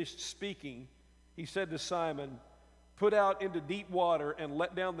had finished speaking, he said to Simon, put out into deep water and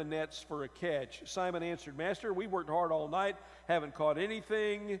let down the nets for a catch. Simon answered, Master, we worked hard all night, haven't caught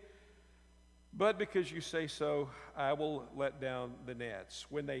anything, but because you say so, I will let down the nets.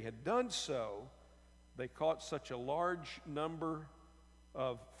 When they had done so, they caught such a large number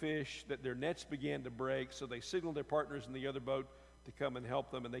of fish that their nets began to break, so they signaled their partners in the other boat to come and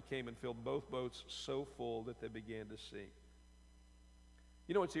help them, and they came and filled both boats so full that they began to sink.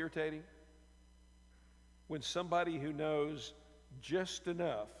 You know what's irritating? When somebody who knows just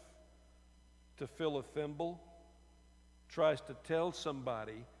enough to fill a thimble tries to tell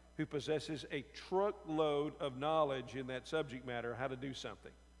somebody who possesses a truckload of knowledge in that subject matter how to do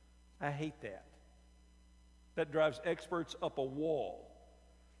something. I hate that. That drives experts up a wall.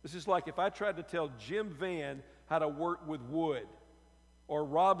 This is like if I tried to tell Jim Van how to work with wood, or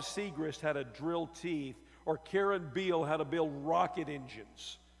Rob Segrist how to drill teeth, or Karen Beal how to build rocket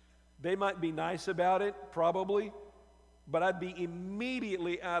engines. They might be nice about it, probably, but I'd be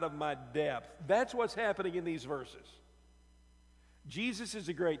immediately out of my depth. That's what's happening in these verses. Jesus is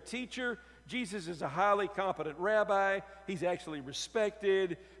a great teacher. Jesus is a highly competent rabbi. He's actually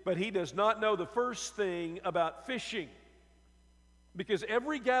respected, but he does not know the first thing about fishing. Because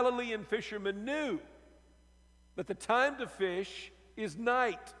every Galilean fisherman knew that the time to fish is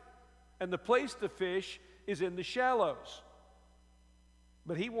night, and the place to fish is in the shallows.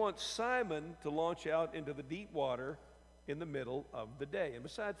 But he wants Simon to launch out into the deep water in the middle of the day. And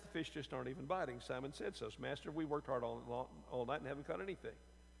besides, the fish just aren't even biting. Simon said so. Master, we worked hard all night and haven't caught anything.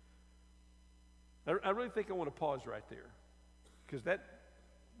 I really think I want to pause right there. Because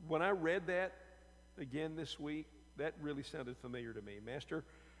when I read that again this week, that really sounded familiar to me. Master,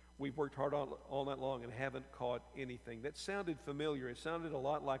 we've worked hard all night long and haven't caught anything. That sounded familiar. It sounded a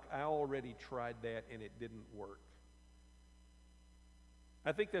lot like I already tried that and it didn't work.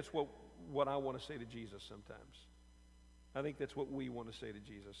 I think that's what I want to say to Jesus sometimes. I think that's what we want to say to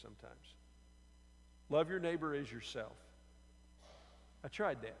Jesus sometimes. Love your neighbor as yourself. I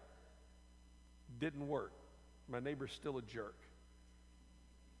tried that. Didn't work. My neighbor's still a jerk.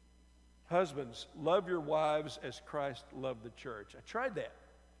 Husbands, love your wives as Christ loved the church. I tried that.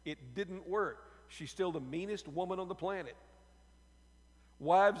 It didn't work. She's still the meanest woman on the planet.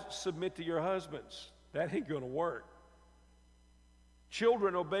 Wives, submit to your husbands. That ain't going to work.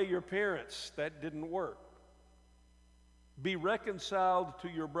 Children, obey your parents. That didn't work. Be reconciled to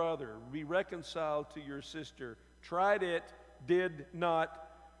your brother. Be reconciled to your sister. Tried it, did not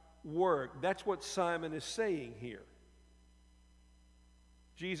work. That's what Simon is saying here.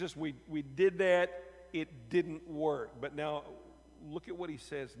 Jesus, we did that, it didn't work. But now, look at what he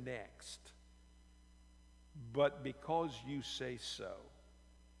says next. But because you say so.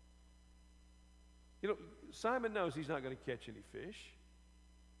 You know, Simon knows he's not going to catch any fish.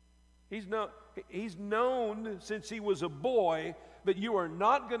 He's known since he was a boy that you are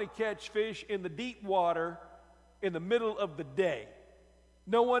not going to catch fish in the deep water in the middle of the day.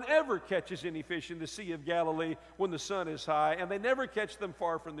 No one ever catches any fish in the Sea of Galilee when the sun is high, and they never catch them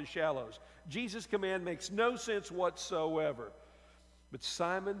far from the shallows. Jesus' command makes no sense whatsoever. But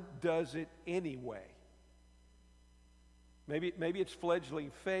Simon does it anyway. Maybe it's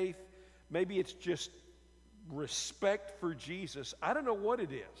fledgling faith. Maybe it's just respect for Jesus. I don't know what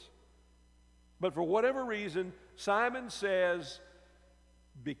it is. But for whatever reason, Simon says,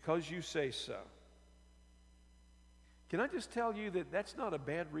 because you say so. Can I just tell you that that's not a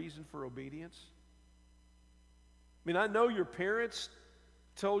bad reason for obedience? I mean, I know your parents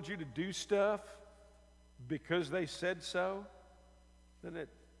told you to do stuff because they said so. Doesn't it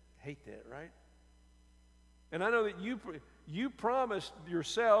hate that, right? And I know that you promised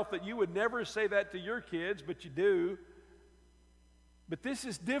yourself that you would never say that to your kids, but you do. But this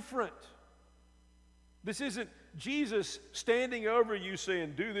is different. This isn't Jesus standing over you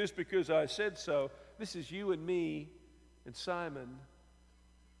saying, do this because I said so. This is you and me and Simon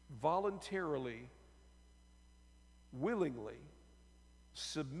voluntarily, willingly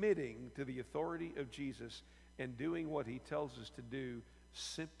submitting to the authority of Jesus and doing what he tells us to do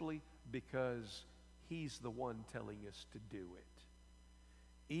simply because he's the one telling us to do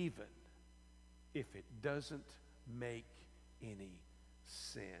it, even if it doesn't make any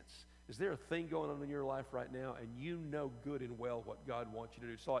sense. Is there a thing going on in your life right now and you know good and well what God wants you to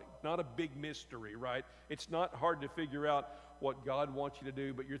do? It's like not a big mystery, right? It's not hard to figure out what God wants you to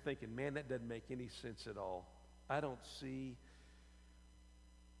do, but you're thinking, man, that doesn't make any sense at all. I don't see.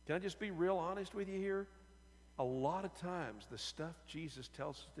 Can I just be real honest with you here? A lot of times the stuff Jesus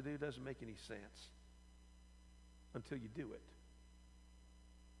tells us to do doesn't make any sense until you do it.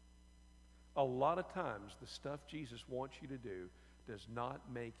 A lot of times the stuff Jesus wants you to do does not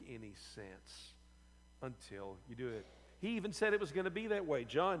make any sense until you do it. He even said it was going to be that way.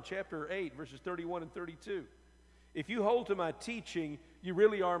 John chapter 8, verses 31 and 32. If you hold to my teaching, you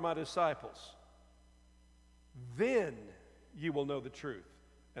really are my disciples. Then you will know the truth,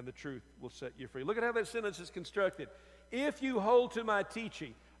 and the truth will set you free. Look at how that sentence is constructed. If you hold to my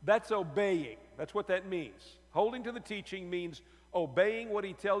teaching, that's obeying. That's what that means. Holding to the teaching means obeying what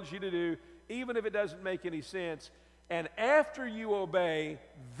he tells you to do, even if it doesn't make any sense. And after you obey,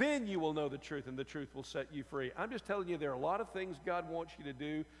 then you will know the truth, and the truth will set you free. I'm just telling you, there are a lot of things God wants you to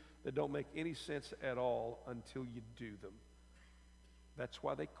do that don't make any sense at all until you do them. That's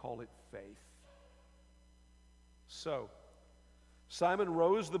why they call it faith. So, Simon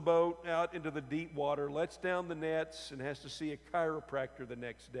rows the boat out into the deep water, lets down the nets, and has to see a chiropractor the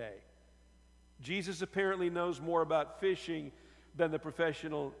next day. Jesus apparently knows more about fishing than the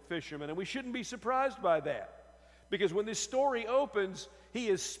professional fisherman, and we shouldn't be surprised by that. Because when this story opens, he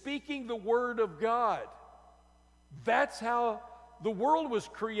is speaking the word of God. That's how the world was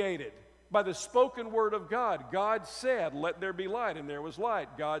created, by the spoken word of God. God said, let there be light, and there was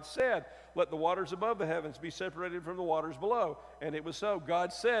light. God said, let the waters above the heavens be separated from the waters below. And it was so.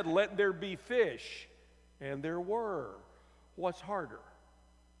 God said, let there be fish, and there were. What's harder?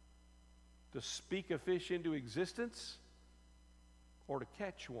 To speak a fish into existence or to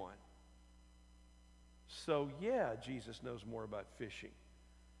catch one? So, yeah, Jesus knows more about fishing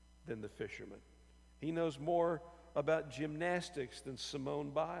than the fisherman. He knows more about gymnastics than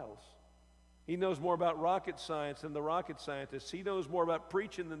Simone Biles. He knows more about rocket science than the rocket scientists. He knows more about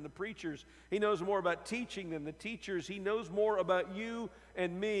preaching than the preachers. He knows more about teaching than the teachers. He knows more about you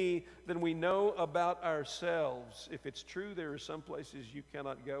and me than we know about ourselves. If it's true there are some places you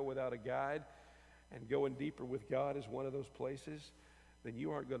cannot go without a guide, and going deeper with God is one of those places, then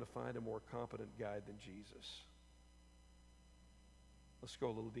you aren't going to find a more competent guide than Jesus. Let's go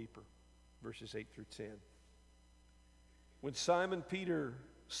a little deeper. Verses 8 through 10. When Simon Peter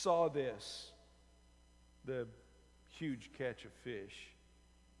saw this, the huge catch of fish,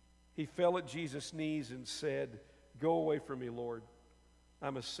 he fell at Jesus' knees and said, "Go away from me, Lord.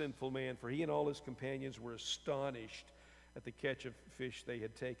 I'm a sinful man." For he and all his companions were astonished at the catch of fish they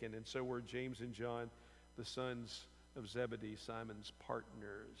had taken, and so were James and John, the sons of Zebedee, Simon's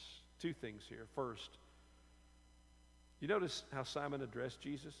partners. Two things here. First, you notice how Simon addressed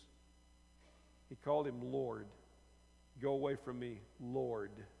Jesus? He called him Lord. "Go away from me,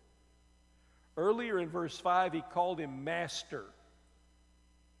 Lord." Earlier in verse 5, he called him Master.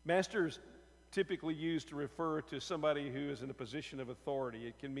 Master is typically used to refer to somebody who is in a position of authority.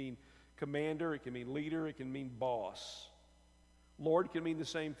 It can mean commander, it can mean leader, it can mean boss. Lord can mean the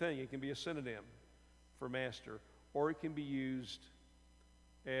same thing. It can be a synonym for master, or it can be used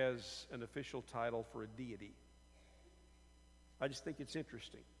as an official title for a deity. I just think it's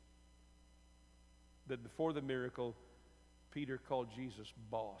interesting that before the miracle, Peter called Jesus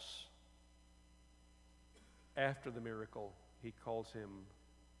boss. After the miracle, he calls him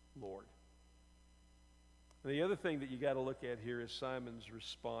Lord. And the other thing that you got to look at here is Simon's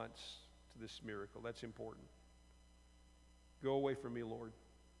response to this miracle. That's important. "Go away from me, Lord.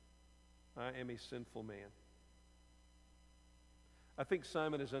 I am a sinful man." I think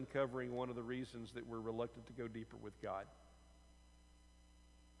Simon is uncovering one of the reasons that we're reluctant to go deeper with God.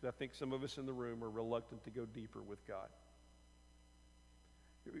 I think some of us in the room are reluctant to go deeper with God.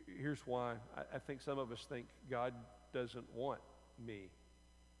 Here's why. I think some of us think God doesn't want me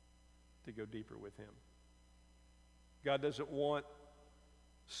to go deeper with him. God doesn't want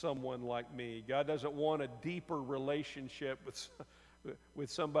someone like me. God doesn't want a deeper relationship with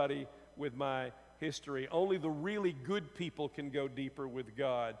somebody with my history. Only the really good people can go deeper with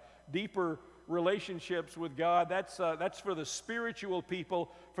God. Deeper relationships with God, that's for the spiritual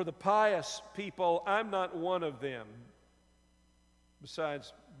people, for the pious people. I'm not one of them.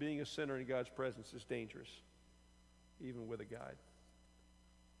 Besides, being a sinner in God's presence is dangerous, even with a guide.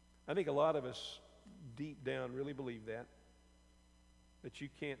 I think a lot of us deep down really believe that you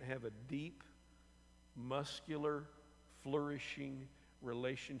can't have a deep, muscular, flourishing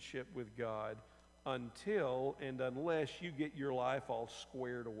relationship with God until and unless you get your life all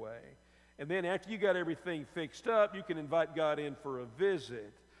squared away. And then after you got everything fixed up, you can invite God in for a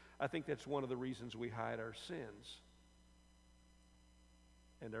visit. I think that's one of the reasons we hide our sins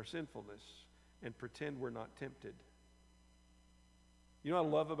and our sinfulness and pretend we're not tempted. You know what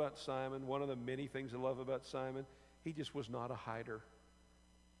I love about Simon? One of the many things I love about Simon, he just was not a hider.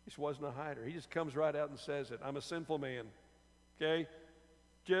 He just wasn't a hider. He just comes right out and says it. I'm a sinful man. Okay?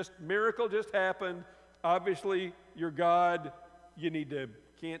 Just miracle just happened. Obviously, you're God.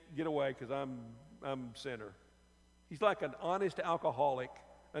 Can't get away because I'm a sinner. He's like an honest alcoholic,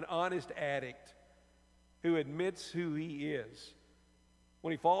 an honest addict who admits who he is.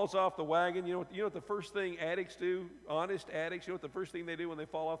 When he falls off the wagon, you know what the first thing addicts do? Honest addicts, you know what the first thing they do when they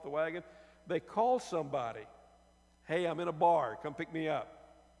fall off the wagon? They call somebody. "Hey, I'm in a bar. Come pick me up."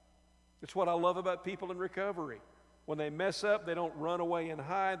 It's what I love about people in recovery. When they mess up, they don't run away and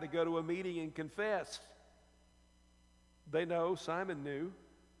hide. They go to a meeting and confess. They know, Simon knew,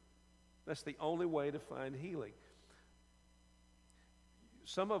 that's the only way to find healing.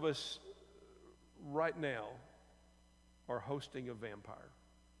 Some of us right now are hosting a vampire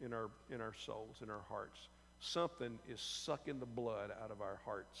in our souls, in our hearts. Something is sucking the blood out of our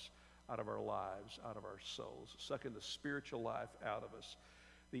hearts, out of our lives, out of our souls, sucking the spiritual life out of us.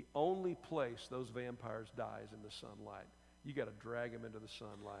 The only place those vampires die is in the sunlight. You got to drag them into the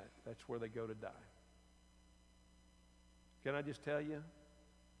sunlight. That's where they go to die. Can I just tell you?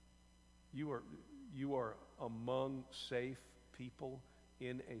 You are among safe people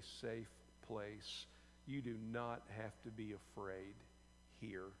in a safe place. You do not have to be afraid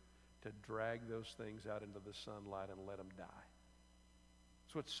here to drag those things out into the sunlight and let them die.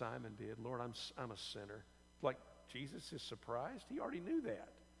 That's what Simon did. "Lord, I'm a sinner." Like Jesus is surprised. He already knew that.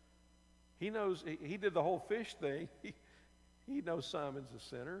 He knows, he did the whole fish thing. He knows Simon's a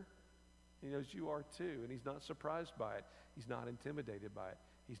sinner. He knows you are too, and he's not surprised by it. He's not intimidated by it.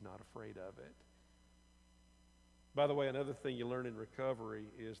 He's not afraid of it. By the way, another thing you learn in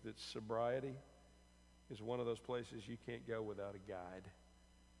recovery is that sobriety is one of those places you can't go without a guide.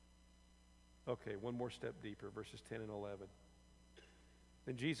 Okay, one more step deeper, verses 10 and 11.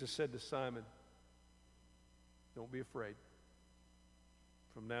 Then Jesus said to Simon, don't be afraid.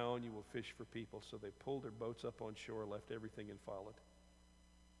 From now on you will fish for people. So they pulled their boats up on shore, left everything, and followed.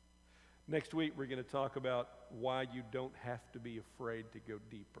 Next week we're going to talk about why you don't have to be afraid to go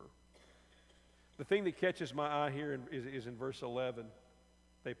deeper. The thing that catches my eye here is in verse 11.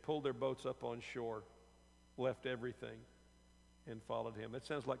 They pulled their boats up on shore, left everything, and followed him. That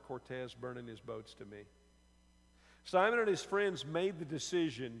sounds like Cortez burning his boats to me. Simon and his friends made the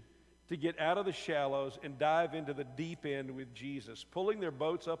decision to get out of the shallows and dive into the deep end with Jesus. Pulling their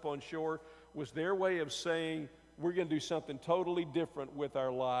boats up on shore was their way of saying, we're going to do something totally different with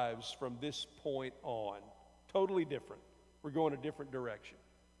our lives from this point on. Totally different. We're going a different direction.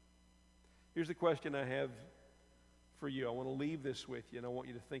 Here's the question I have for you. I want to leave this with you, and I want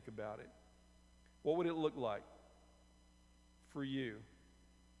you to think about it. What would it look like for you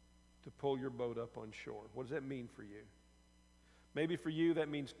to pull your boat up on shore? What does that mean for you? Maybe for you that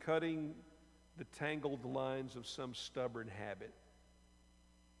means cutting the tangled lines of some stubborn habit.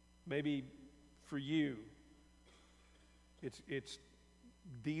 Maybe for you it's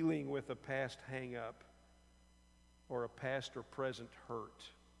dealing with a past hang-up or a past or present hurt.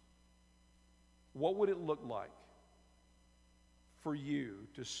 What would it look like for you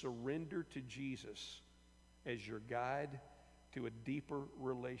to surrender to Jesus as your guide to a deeper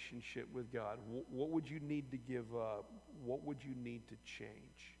relationship with God? What would you need to give up? What would you need to change?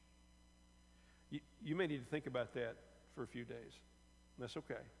 You may need to think about that for a few days. That's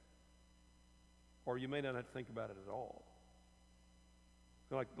okay. Or you may not have to think about it at all.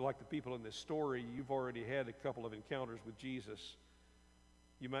 Like the people in this story, you've already had a couple of encounters with Jesus.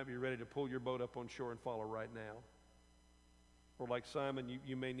 You might be ready to pull your boat up on shore and follow right now. Or like Simon,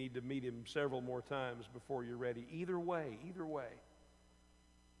 you may need to meet him several more times before you're ready. Either way,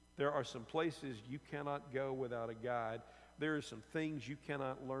 there are some places you cannot go without a guide. There are some things you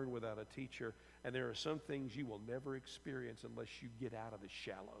cannot learn without a teacher. And there are some things you will never experience unless you get out of the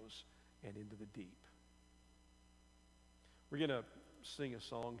shallows and into the deep. We're going to sing a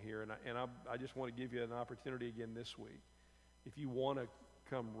song here, and I just want to give you an opportunity again this week. If you want to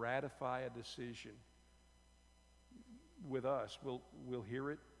come ratify a decision with us, we'll hear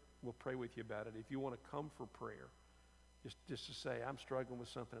it. We'll pray with you about it. If you want to come for prayer, just to say, I'm struggling with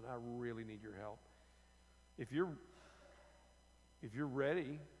something and I really need your help. If you're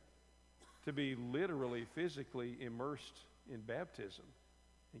ready to be literally, physically immersed in baptism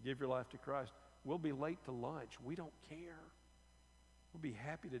and give your life to Christ, we'll be late to lunch. We don't care. We'll be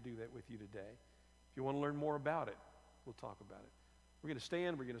happy to do that with you today. If you want to learn more about it, we'll talk about it. We're going to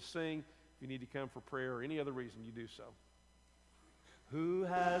stand, we're going to sing. If you need to come for prayer or any other reason, you do so. Who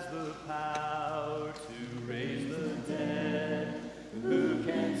has the power to raise the dead? Who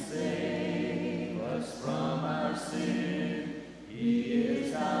can save us from our sin? He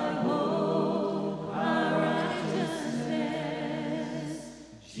is our hope, our righteousness.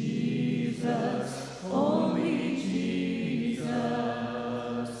 Jesus, only Jesus.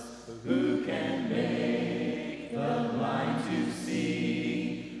 Who can make the blind to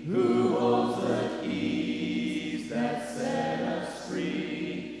see? Who holds the keys that set us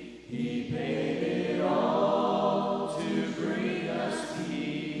free? He paid it all to bring us peace.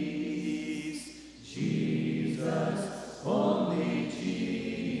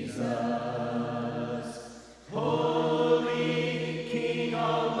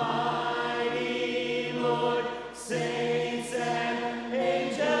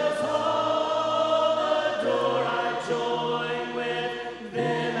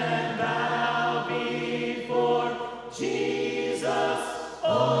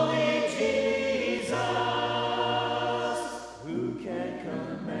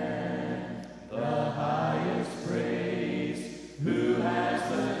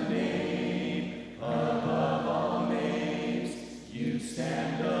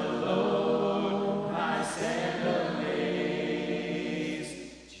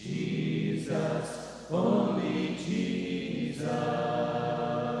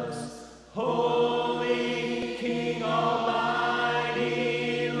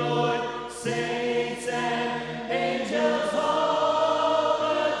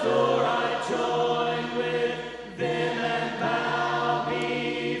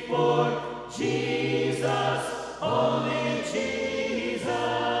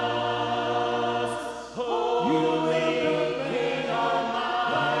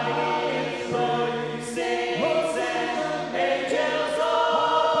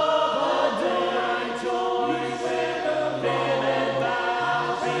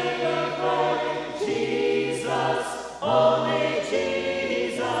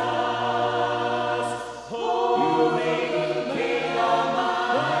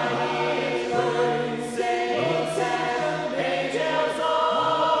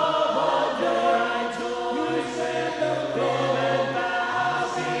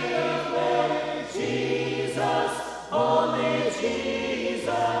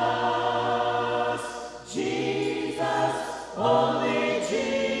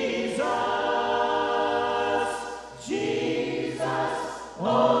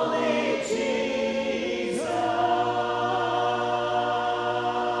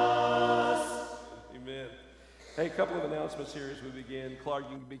 announcements here as we begin. Clark,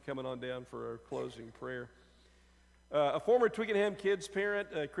 you can be coming on down for our closing prayer. A former Twickenham kids parent,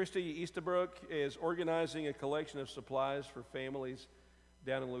 Christy Easterbrook, is organizing a collection of supplies for families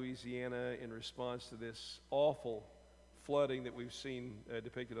down in Louisiana in response to this awful flooding that we've seen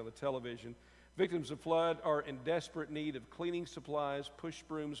depicted on the television. Victims of flood are in desperate need of cleaning supplies, push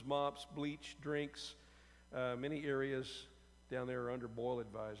brooms, mops, bleach, drinks. Many areas down there are under boil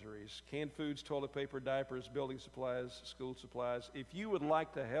advisories. Canned foods, toilet paper, diapers, building supplies, school supplies. If you would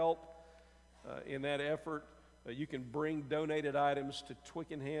like to help in that effort, you can bring donated items to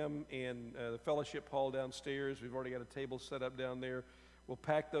Twickenham and the fellowship hall downstairs. We've already got a table set up down there. We'll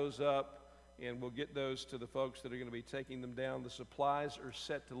pack those up and we'll get those to the folks that are going to be taking them down. The supplies are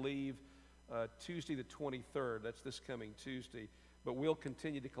set to leave Tuesday the 23rd. That's this coming Tuesday. But we'll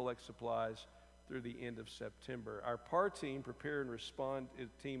continue to collect supplies through the end of September. Our PAR team, Prepare and Respond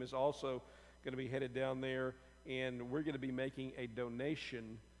team, is also going to be headed down there, and we're going to be making a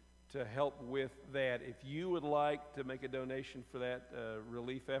donation to help with that. If you would like to make a donation for that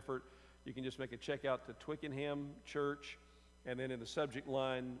relief effort, you can just make a check out to Twickenham Church, and then in the subject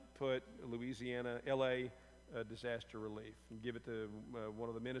line put Louisiana, LA disaster relief, and give it to one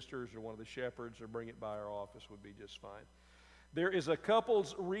of the ministers or one of the shepherds, or bring it by our office would be just fine. There is a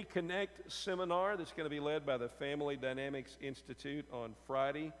Couples Reconnect seminar that's going to be led by the Family Dynamics Institute on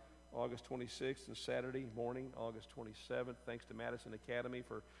Friday, August 26th, and Saturday morning, August 27th. Thanks to Madison Academy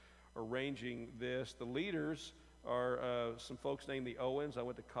for arranging this. The leaders are some folks named the Owens. I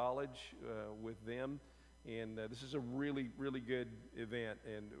went to college with them, and this is a really, really good event,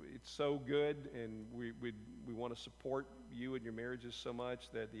 and it's so good, and we want to support you and your marriages so much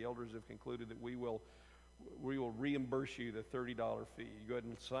that the elders have concluded that we will reimburse you the $30 fee. You go ahead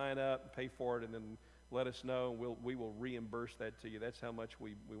and sign up, pay for it, and then let us know, and we will reimburse that to you. That's how much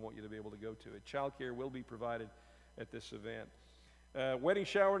we want you to be able to go to it. Child care will be provided at this event. Wedding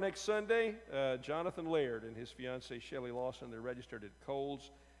shower next Sunday. Jonathan Laird and his fiancee Shelley Lawson, they're registered at Kohl's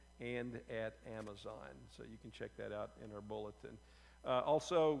and at Amazon. So you can check that out in our bulletin.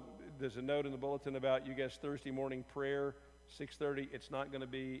 Also, there's a note in the bulletin about you guys' Thursday morning prayer, 6:30. It's not going to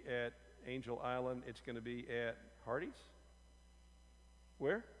be at Angel Island. It's going to be at Hardee's?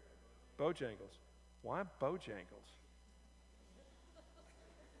 Where? Bojangles. Why Bojangles?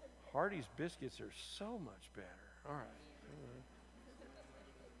 Hardee's biscuits are so much better. All right.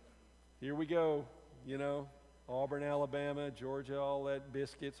 Here we go. You know, Auburn, Alabama, Georgia, all that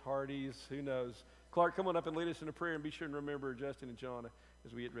biscuits, Hardee's, who knows. Clark, come on up and lead us in a prayer, and be sure and remember Justin and John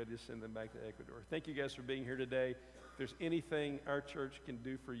as we get ready to send them back to Ecuador. Thank you guys for being here today. If there's anything our church can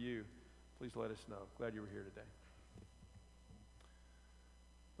do for you, please let us know. Glad you were here today.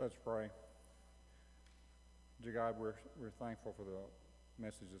 Let's pray. Dear God, we're thankful for the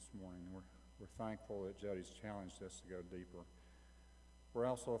message this morning. We're thankful that Jody's challenged us to go deeper. We're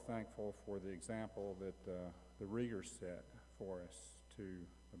also thankful for the example that the Riegers set for us to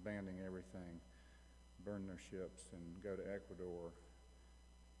abandon everything, burn their ships, and go to Ecuador,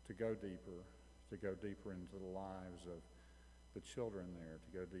 to go deeper into the lives of the children there,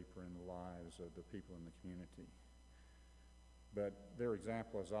 to go deeper in the lives of the people in the community. But their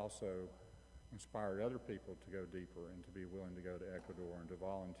example has also inspired other people to go deeper and to be willing to go to Ecuador and to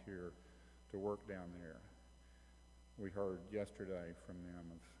volunteer to work down there. We heard yesterday from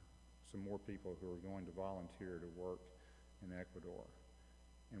them of some more people who are going to volunteer to work in Ecuador.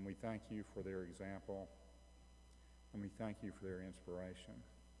 And we thank you for their example, and we thank you for their inspiration.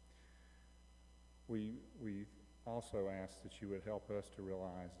 We also ask that you would help us to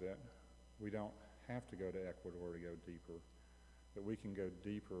realize that we don't have to go to Ecuador to go deeper, that we can go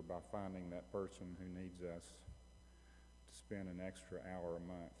deeper by finding that person who needs us to spend an extra hour a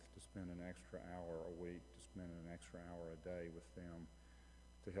month, to spend an extra hour a week, to spend an extra hour a day with them,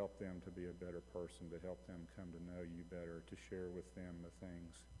 to help them to be a better person, to help them come to know you better, to share with them the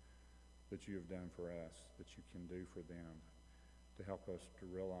things that you have done for us, that you can do for them, to help us to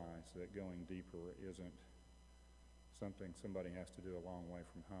realize that going deeper isn't something somebody has to do a long way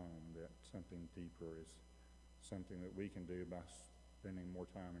from home, that something deeper is something that we can do by spending more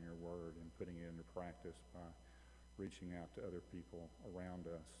time in your word and putting it into practice by reaching out to other people around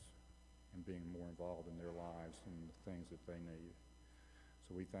us and being more involved in their lives and the things that they need.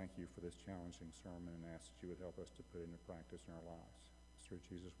 So we thank you for this challenging sermon and ask that you would help us to put it into practice in our lives. Through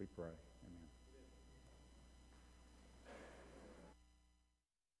Jesus we pray. Amen.